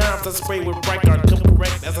 Lift up your arms, I spray with bright guard. Come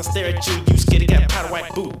correct as I stare at you. You scared cat powder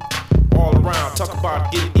white boot. All around, talk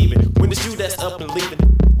about getting even. When it's you that's up and leaving.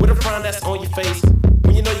 With a frown that's on your face.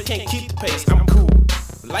 When you know you can't keep the pace, I'm cool.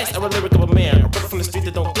 Life's a lyric of a man. A brother from the street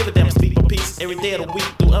that don't give a damn. Speak for peace every day of the week.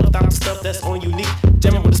 Do unthought the stuff that's on unique.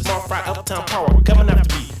 Jamming with a small fry, uptown power. Coming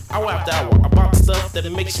after me, hour after hour. About the stuff that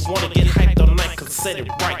it makes you wanna get hyped all night, cause I said it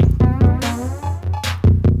right.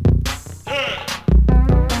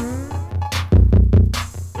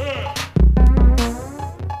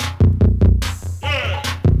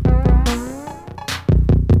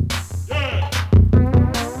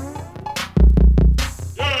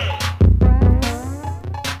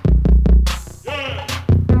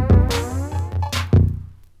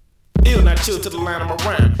 Chill to the line of my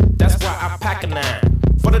rhyme. That's why I pack a 9.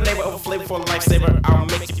 For the neighbor of a flavor for a lifesaver, I'll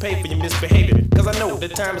make you pay for your misbehavior. Cause I know the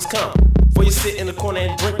time has come for you sit in the corner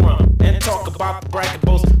and drink rum and talk about the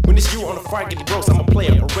braggables. When it's you on the fry, get the gross. I'm a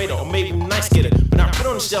player, a raider, or maybe a nice getter. But I put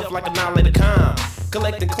on the shelf like a annihilator calm.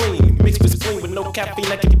 Collect and clean, mixed with spleen with no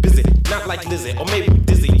caffeine, I can be busy. Not like Lizzie, or maybe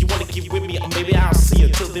dizzy. You wanna get with me, or maybe I'll see you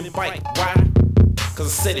till then bite. Why? Cause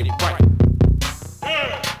I said it right.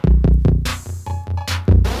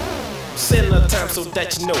 Say another time so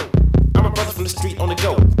that you know I'm a brother from the street on the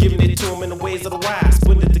go, giving it to him in the ways of the wise,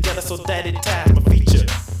 putting it together so that it ties my feature.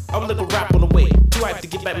 I'm looking rap on the way, too hyped to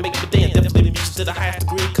get back, make the day, and definitely music to the highest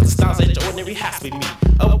degree, cause the style's extraordinary has to be me.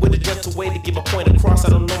 Up with a gentle way to give a point across.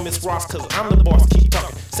 I don't know Miss Ross, cause I'm the boss, keep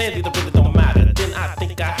talking. Sandy, that really don't matter. Then I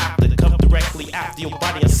think I have to come directly after your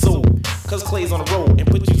body and soul, cause Clay's on the road and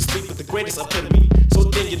put you to sleep with the greatest epitome. So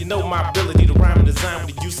then you know my ability to rhyme and design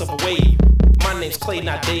with the use of a wave. My name's Clay,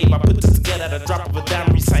 not Dave. I put this together at a drop of a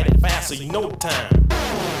dime, recite it fast so you know the time.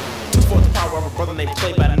 2/4 the power of a brother named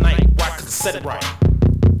Clay by the night. Why? Cause I said it right.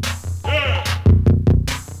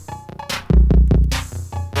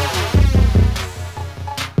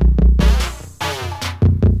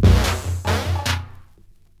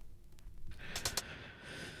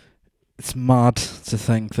 It's mad to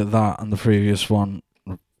think that and the previous one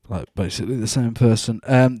like basically the same person.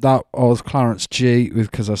 That was Clarence G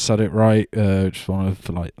with Cause I Said It Right, just one of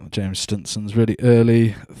like James Stinson's really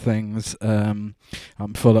early things. And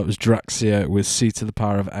before that was Drexia with C to the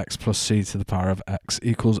power of X plus C to the power of X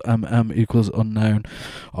equals MM equals unknown,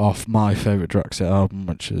 off my favourite Drexia album,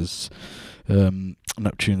 which is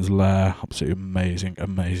Neptune's Lair. Absolutely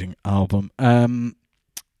amazing album. And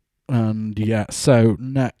yeah, so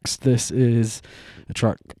next this is a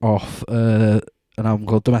track off an album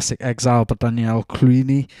called Domestic Exile by Daniele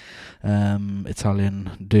Cluini,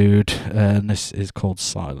 Italian dude, and this is called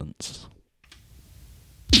Silence.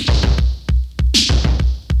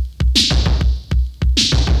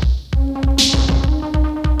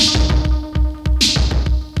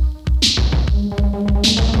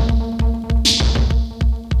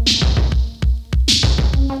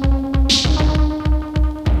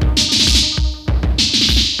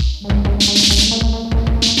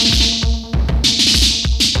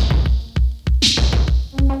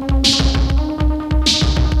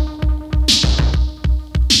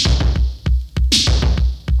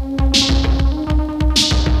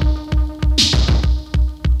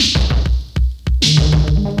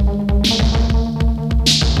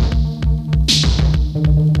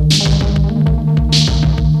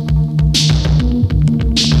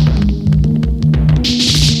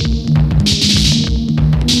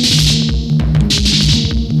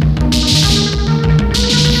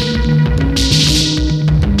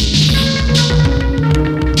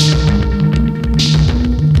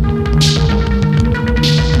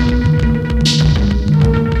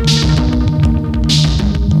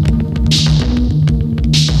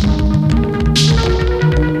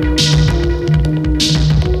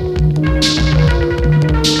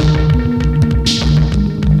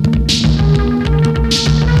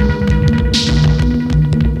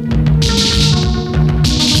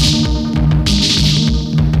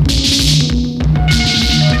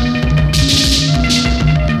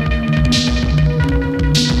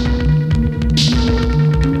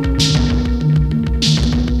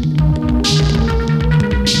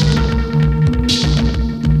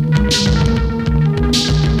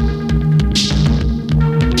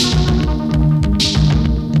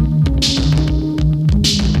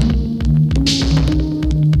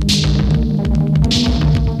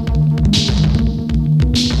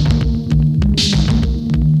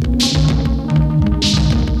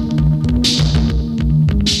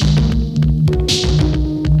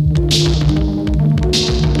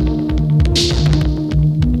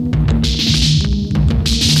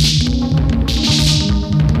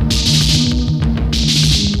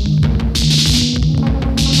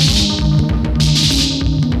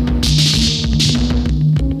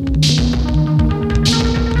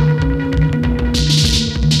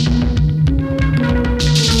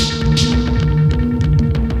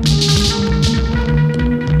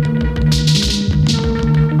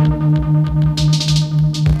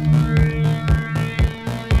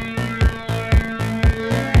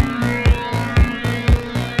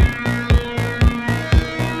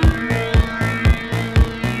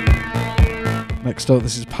 Next up,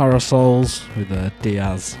 this is Parasols with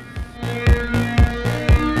Diaz.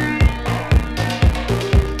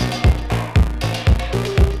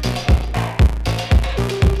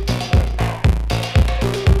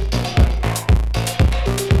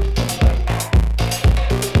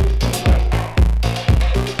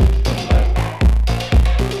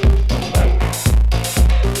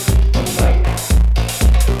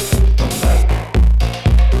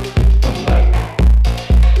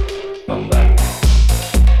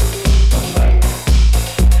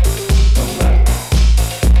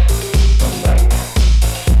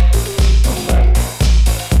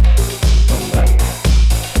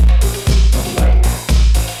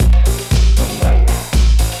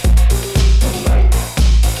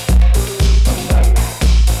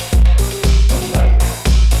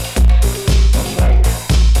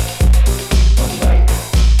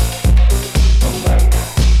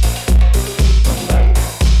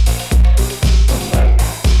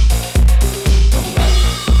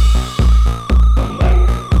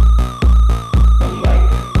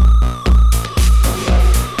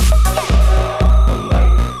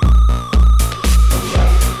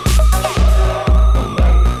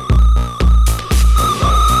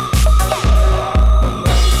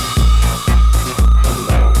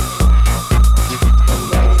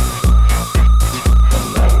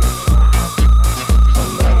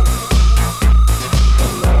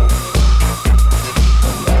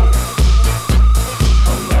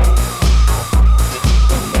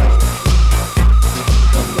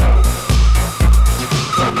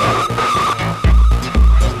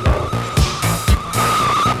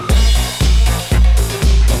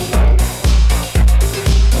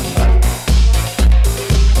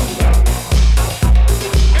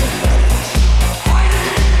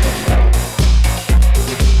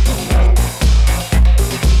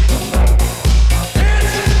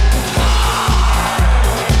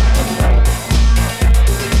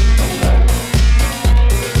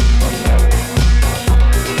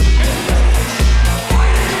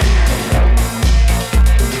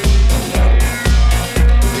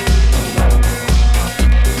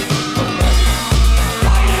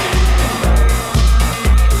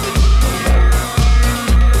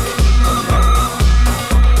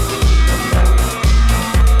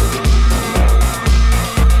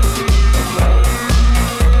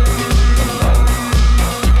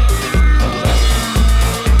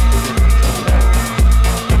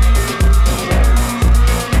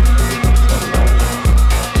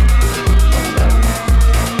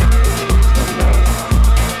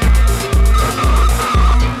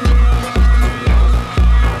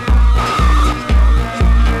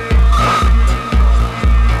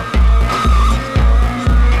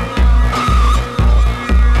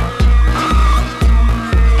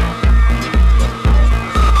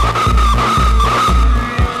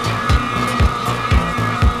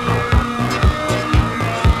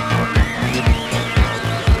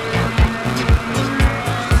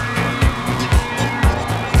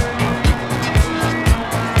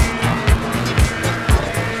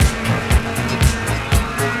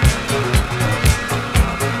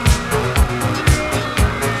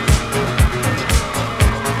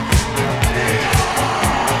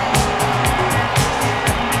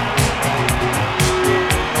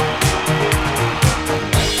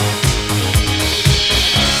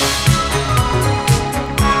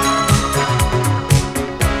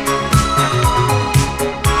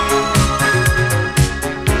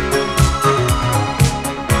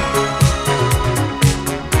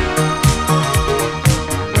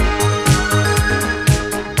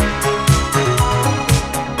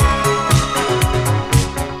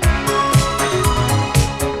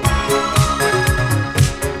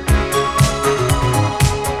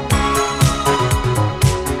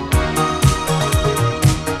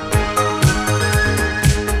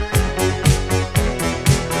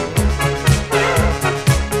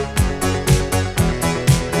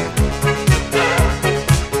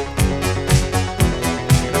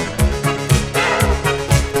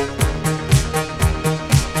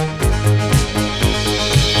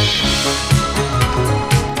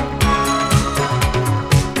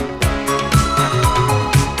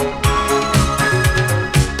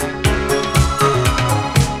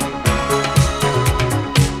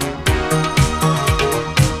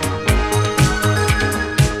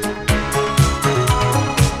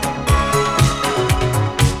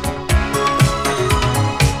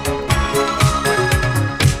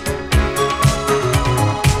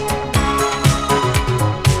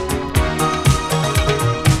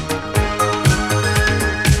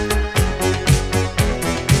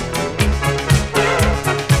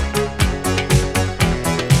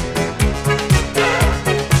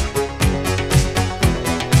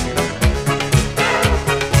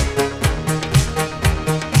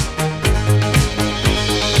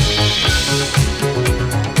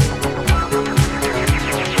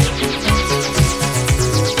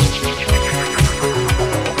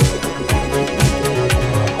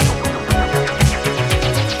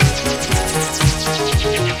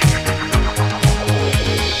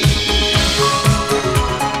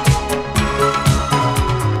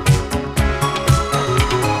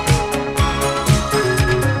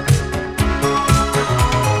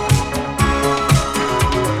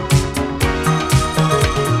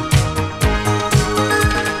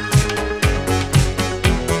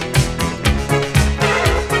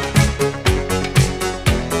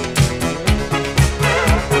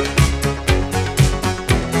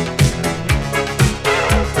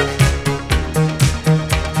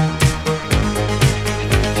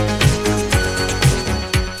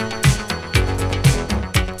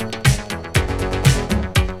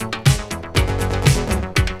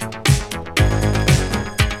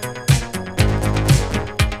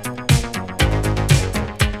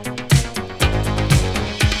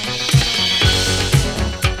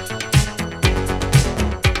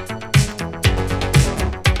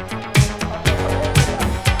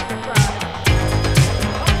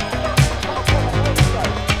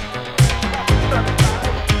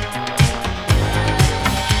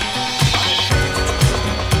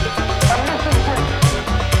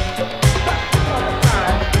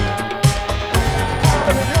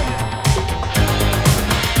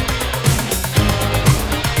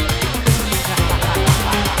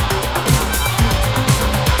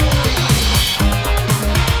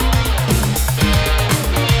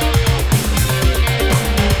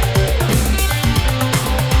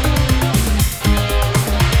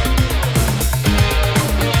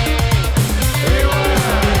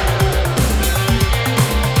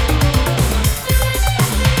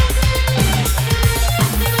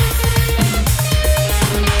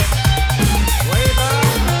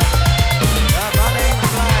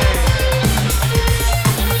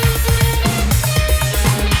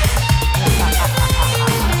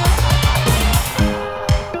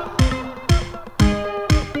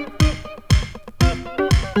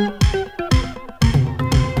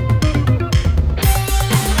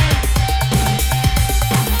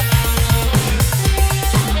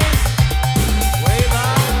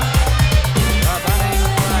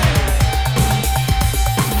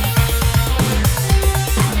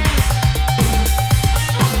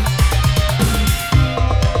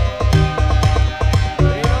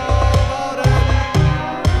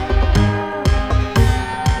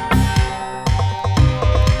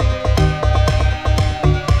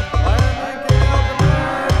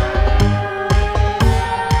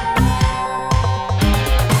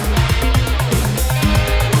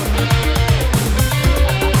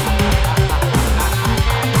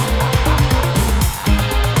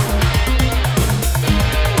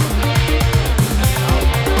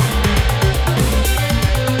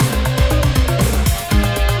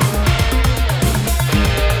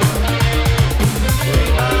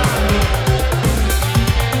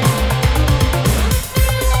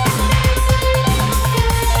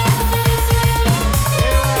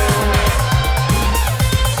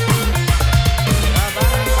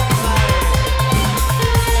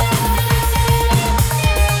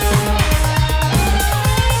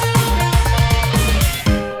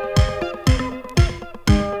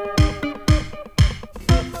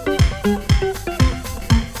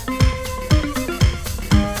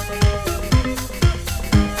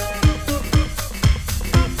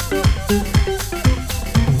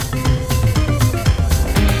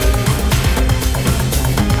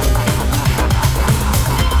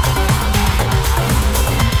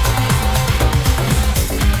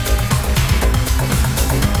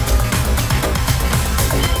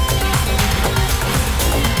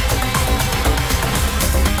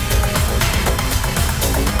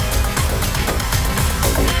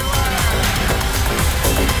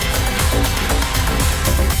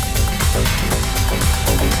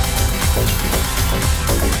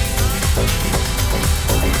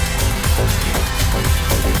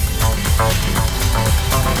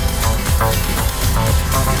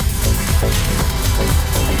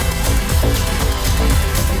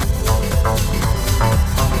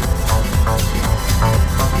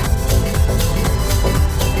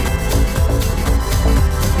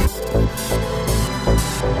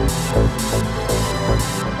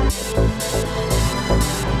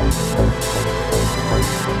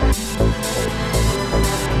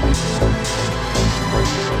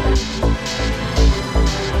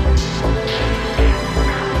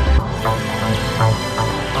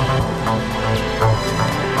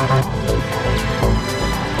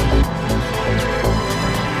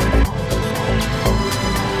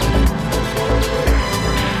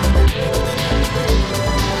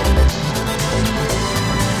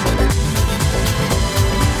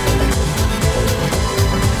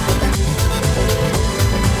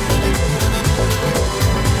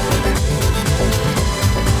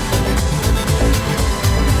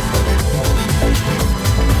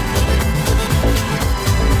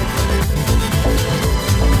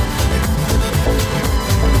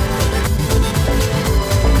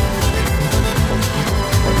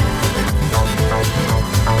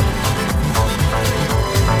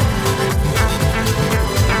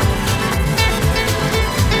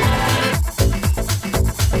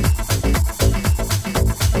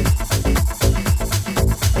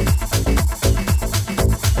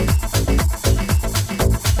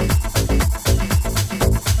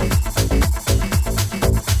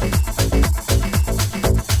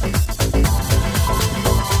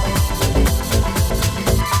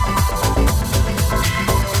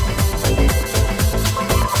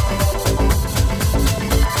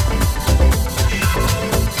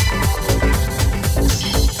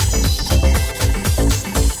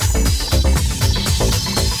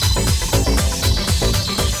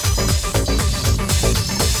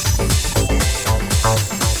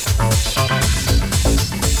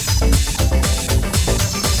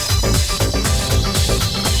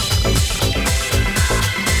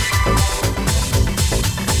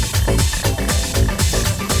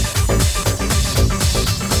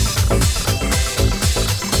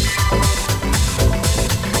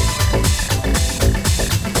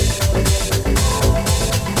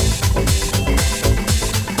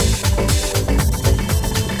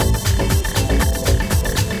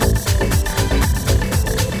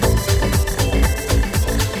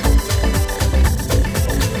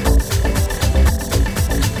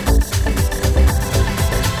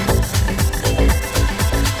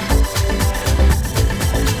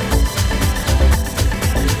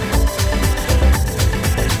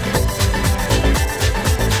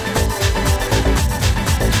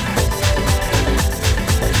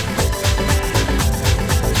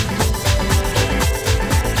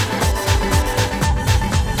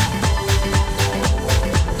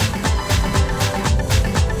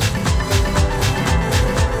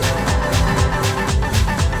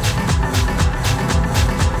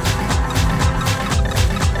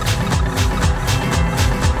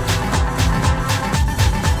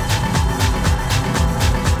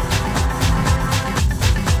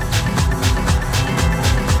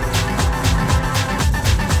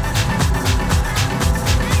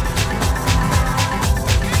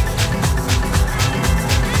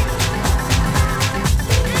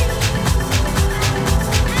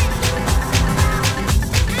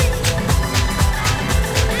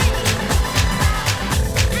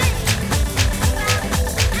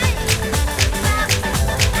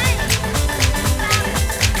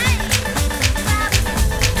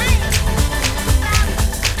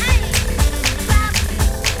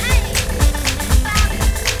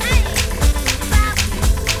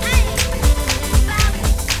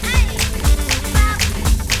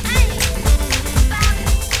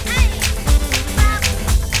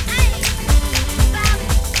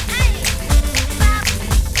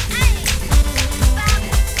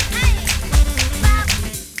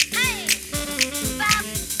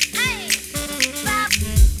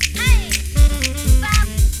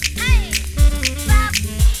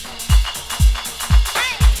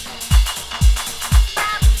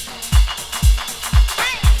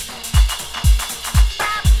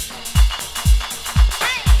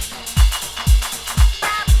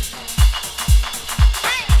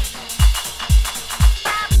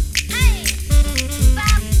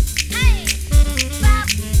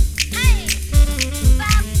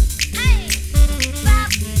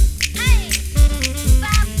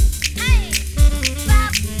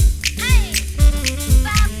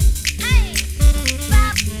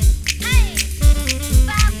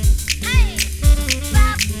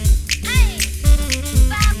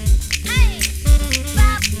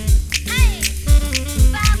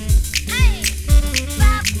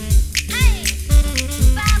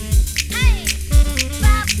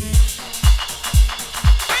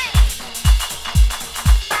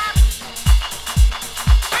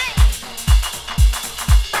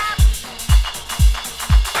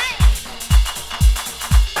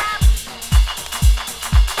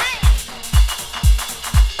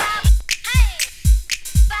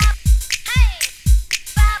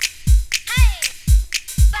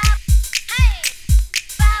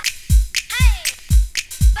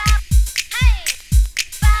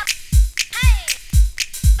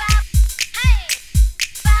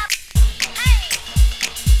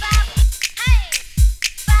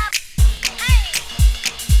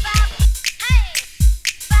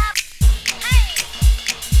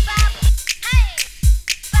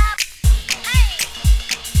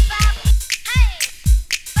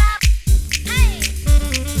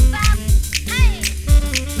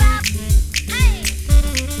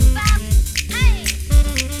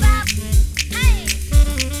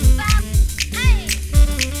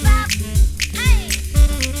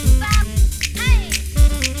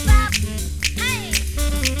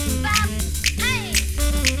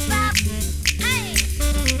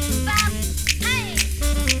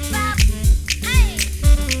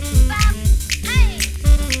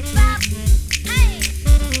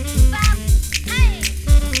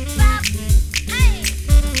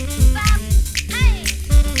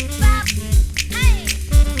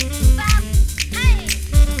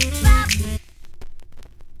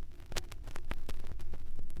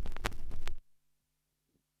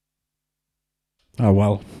 Oh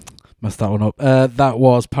well, messed that one up. That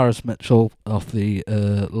was Paris Mitchell off the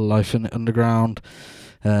Life in the Underground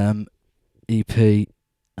EP,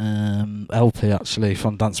 LP actually,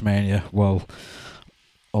 from Dance Mania. Well,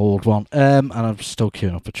 old one. And I'm still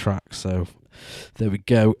queuing up a track, so there we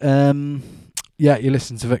go. Yeah, you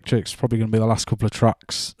listen to Victrix. Probably going to be the last couple of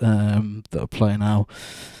tracks that I play now.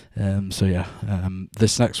 So yeah,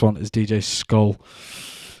 this next one is DJ Skull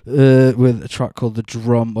with a track called The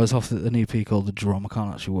Drum. Well, it's off an EP called The Drum. I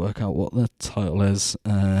can't actually work out what the title is.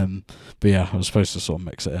 But yeah, I was supposed to sort of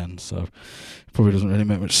mix it in, so it probably doesn't really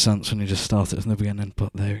make much sense when you just start it from the beginning.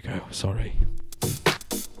 But there we go. Sorry.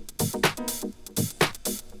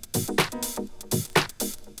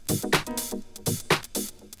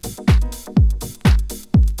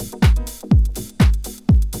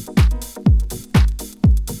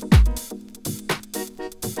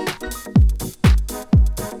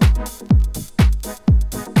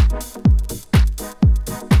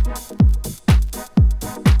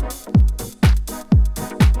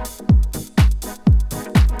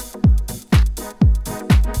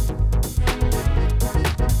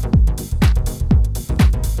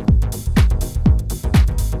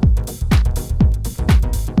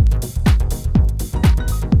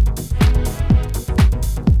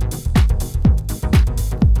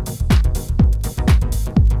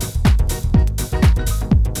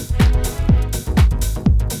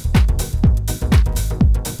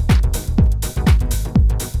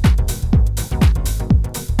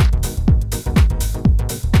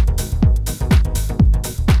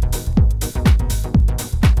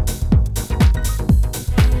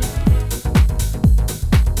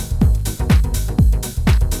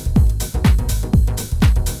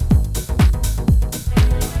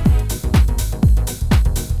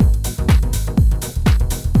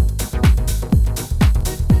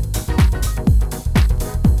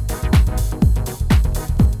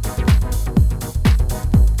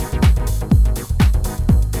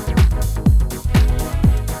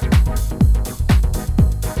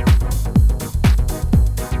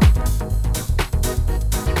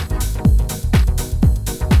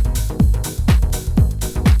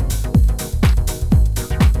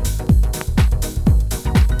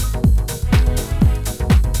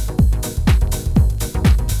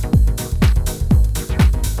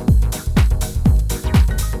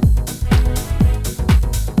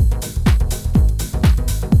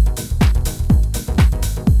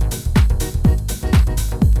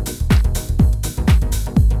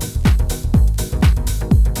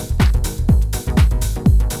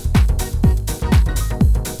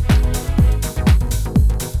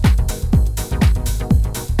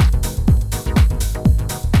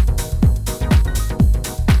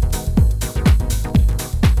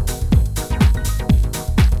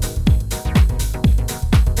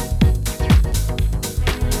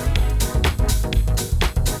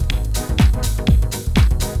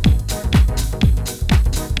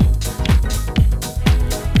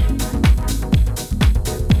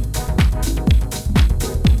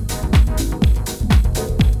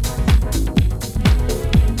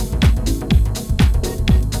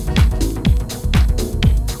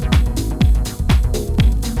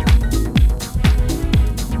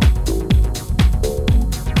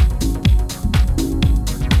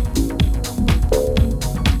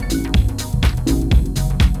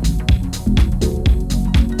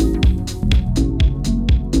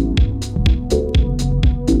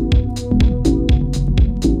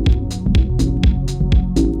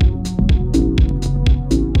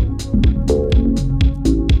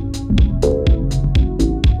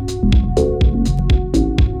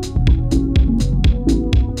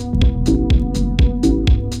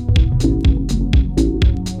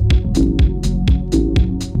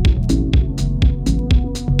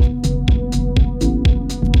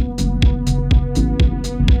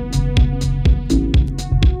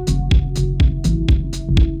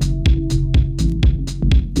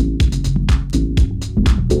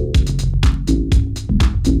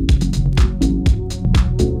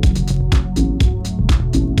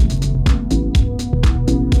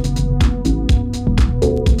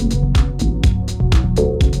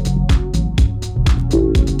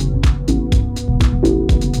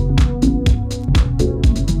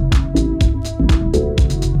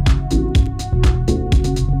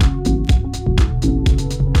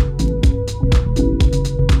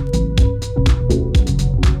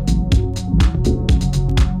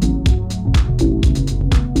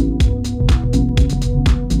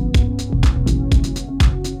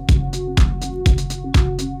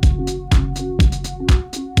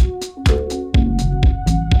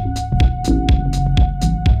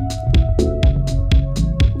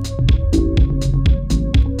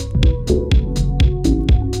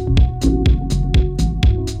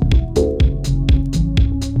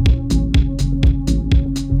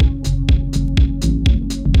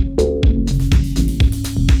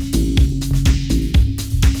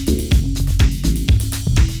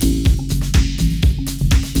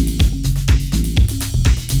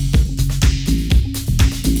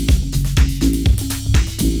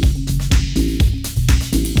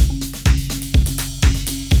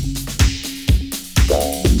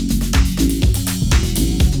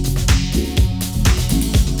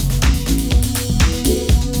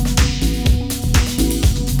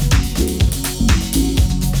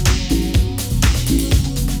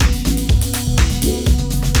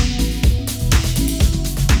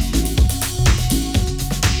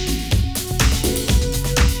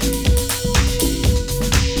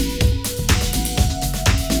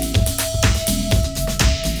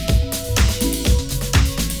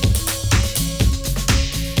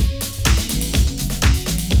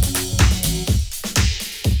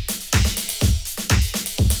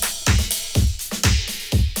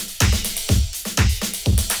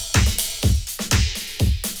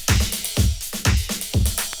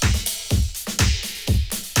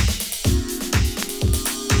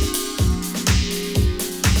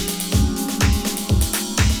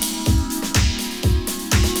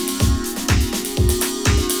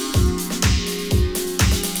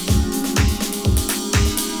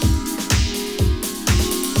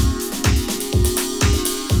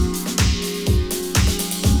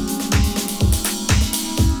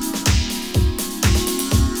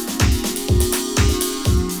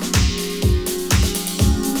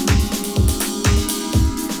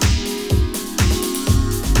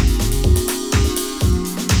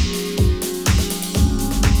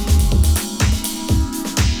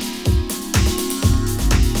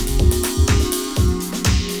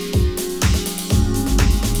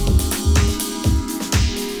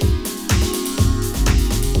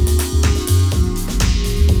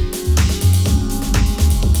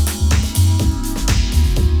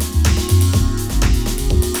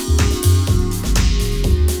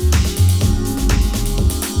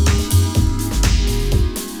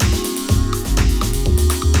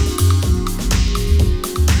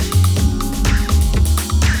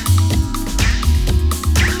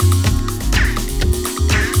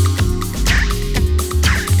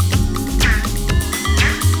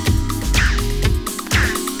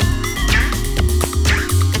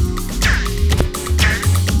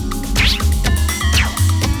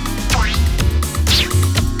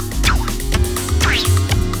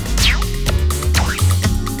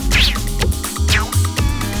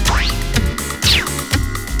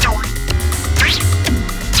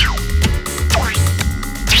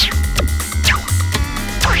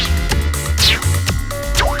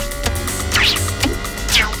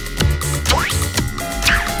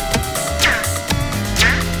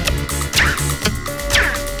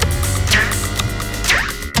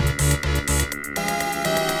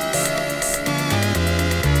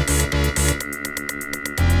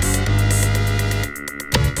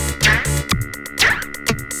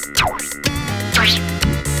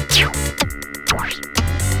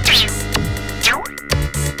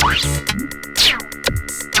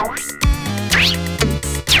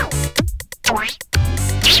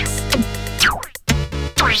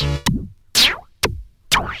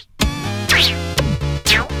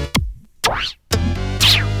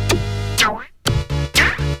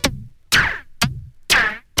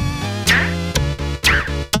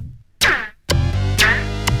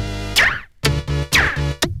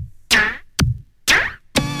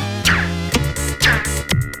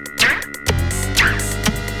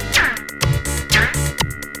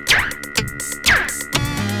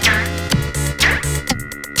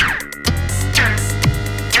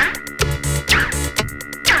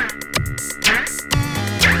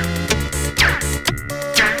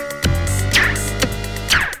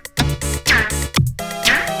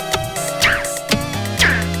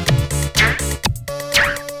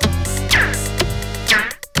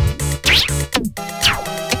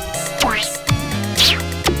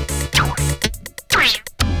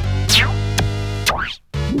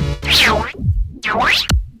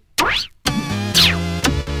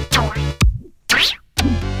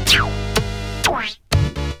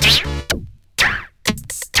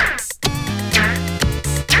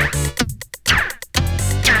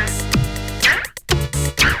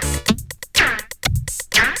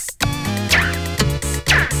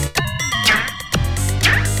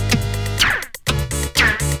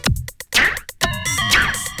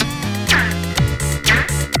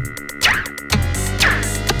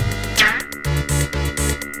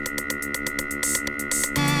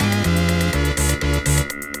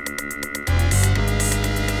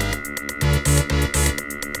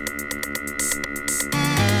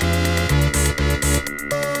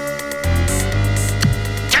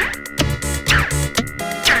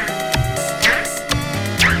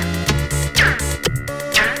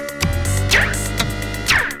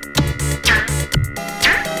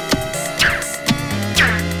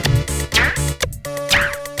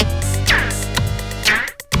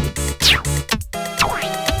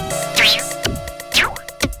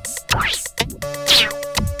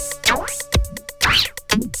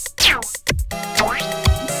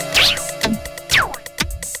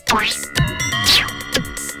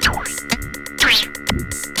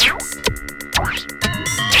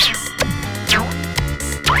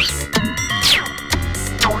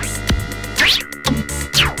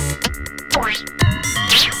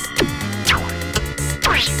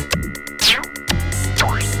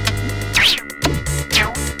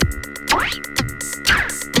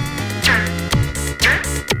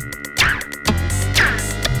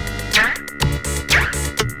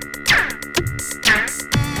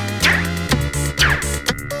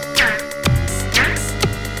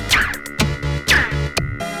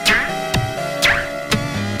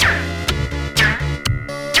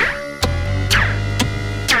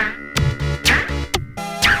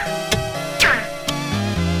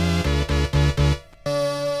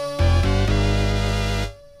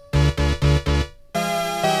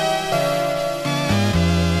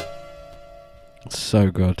 So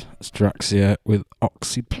good. It's Draxia with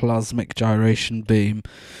Oxyplasmic Gyration Beam.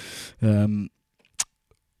 And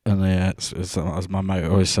yeah, it's, as my mate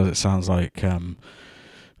always says, it sounds like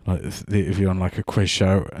if you're on like a quiz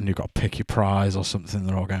show and you've got to pick your prize or something,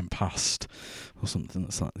 they're all going past, or something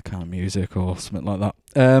that's like the kind of music or something like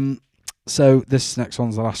that. So this next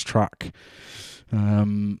one's the last track that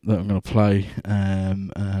I'm going to play.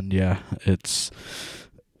 And yeah, it's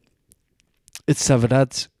Severed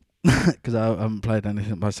Heads. Because I haven't played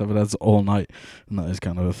anything by Severed Heads all night, and that is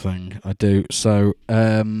kind of a thing I do. So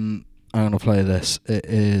I'm going to play this. It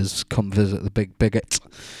is Come Visit the Big Bigot,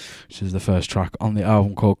 which is the first track on the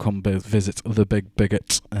album called Come Visit the Big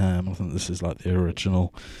Bigot. I think this is like the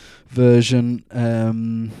original version,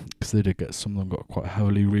 because they did get some of them got quite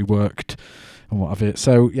heavily reworked and what have you.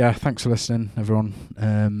 So yeah, thanks for listening, everyone.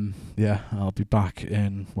 Yeah, I'll be back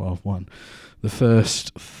in when the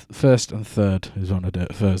first and third is on a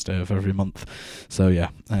Thursday of every month. So yeah,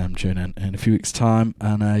 tune in a few weeks' time,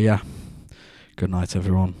 and yeah, good night,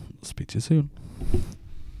 everyone. Speak to you soon.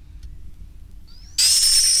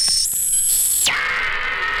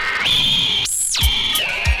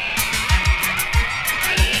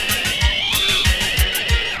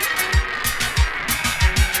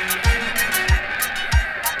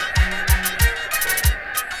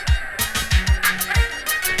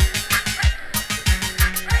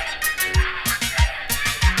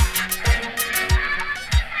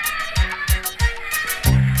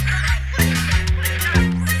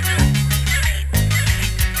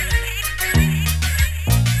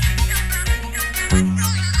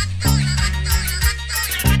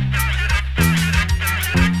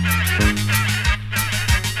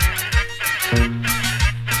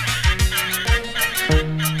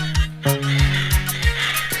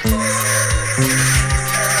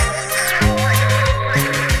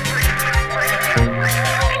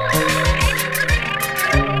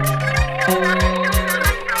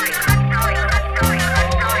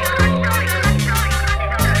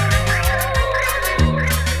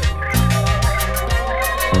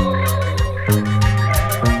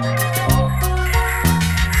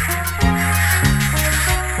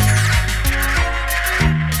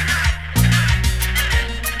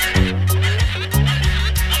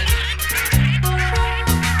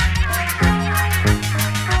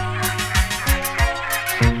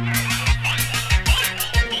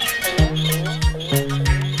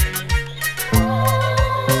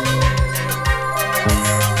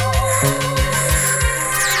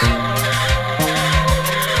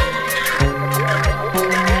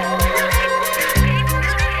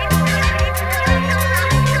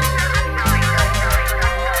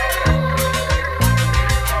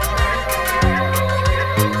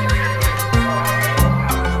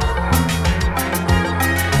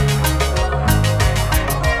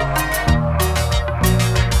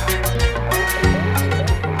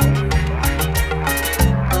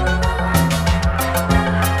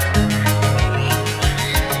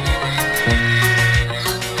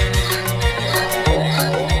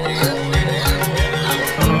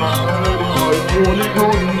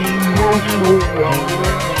 I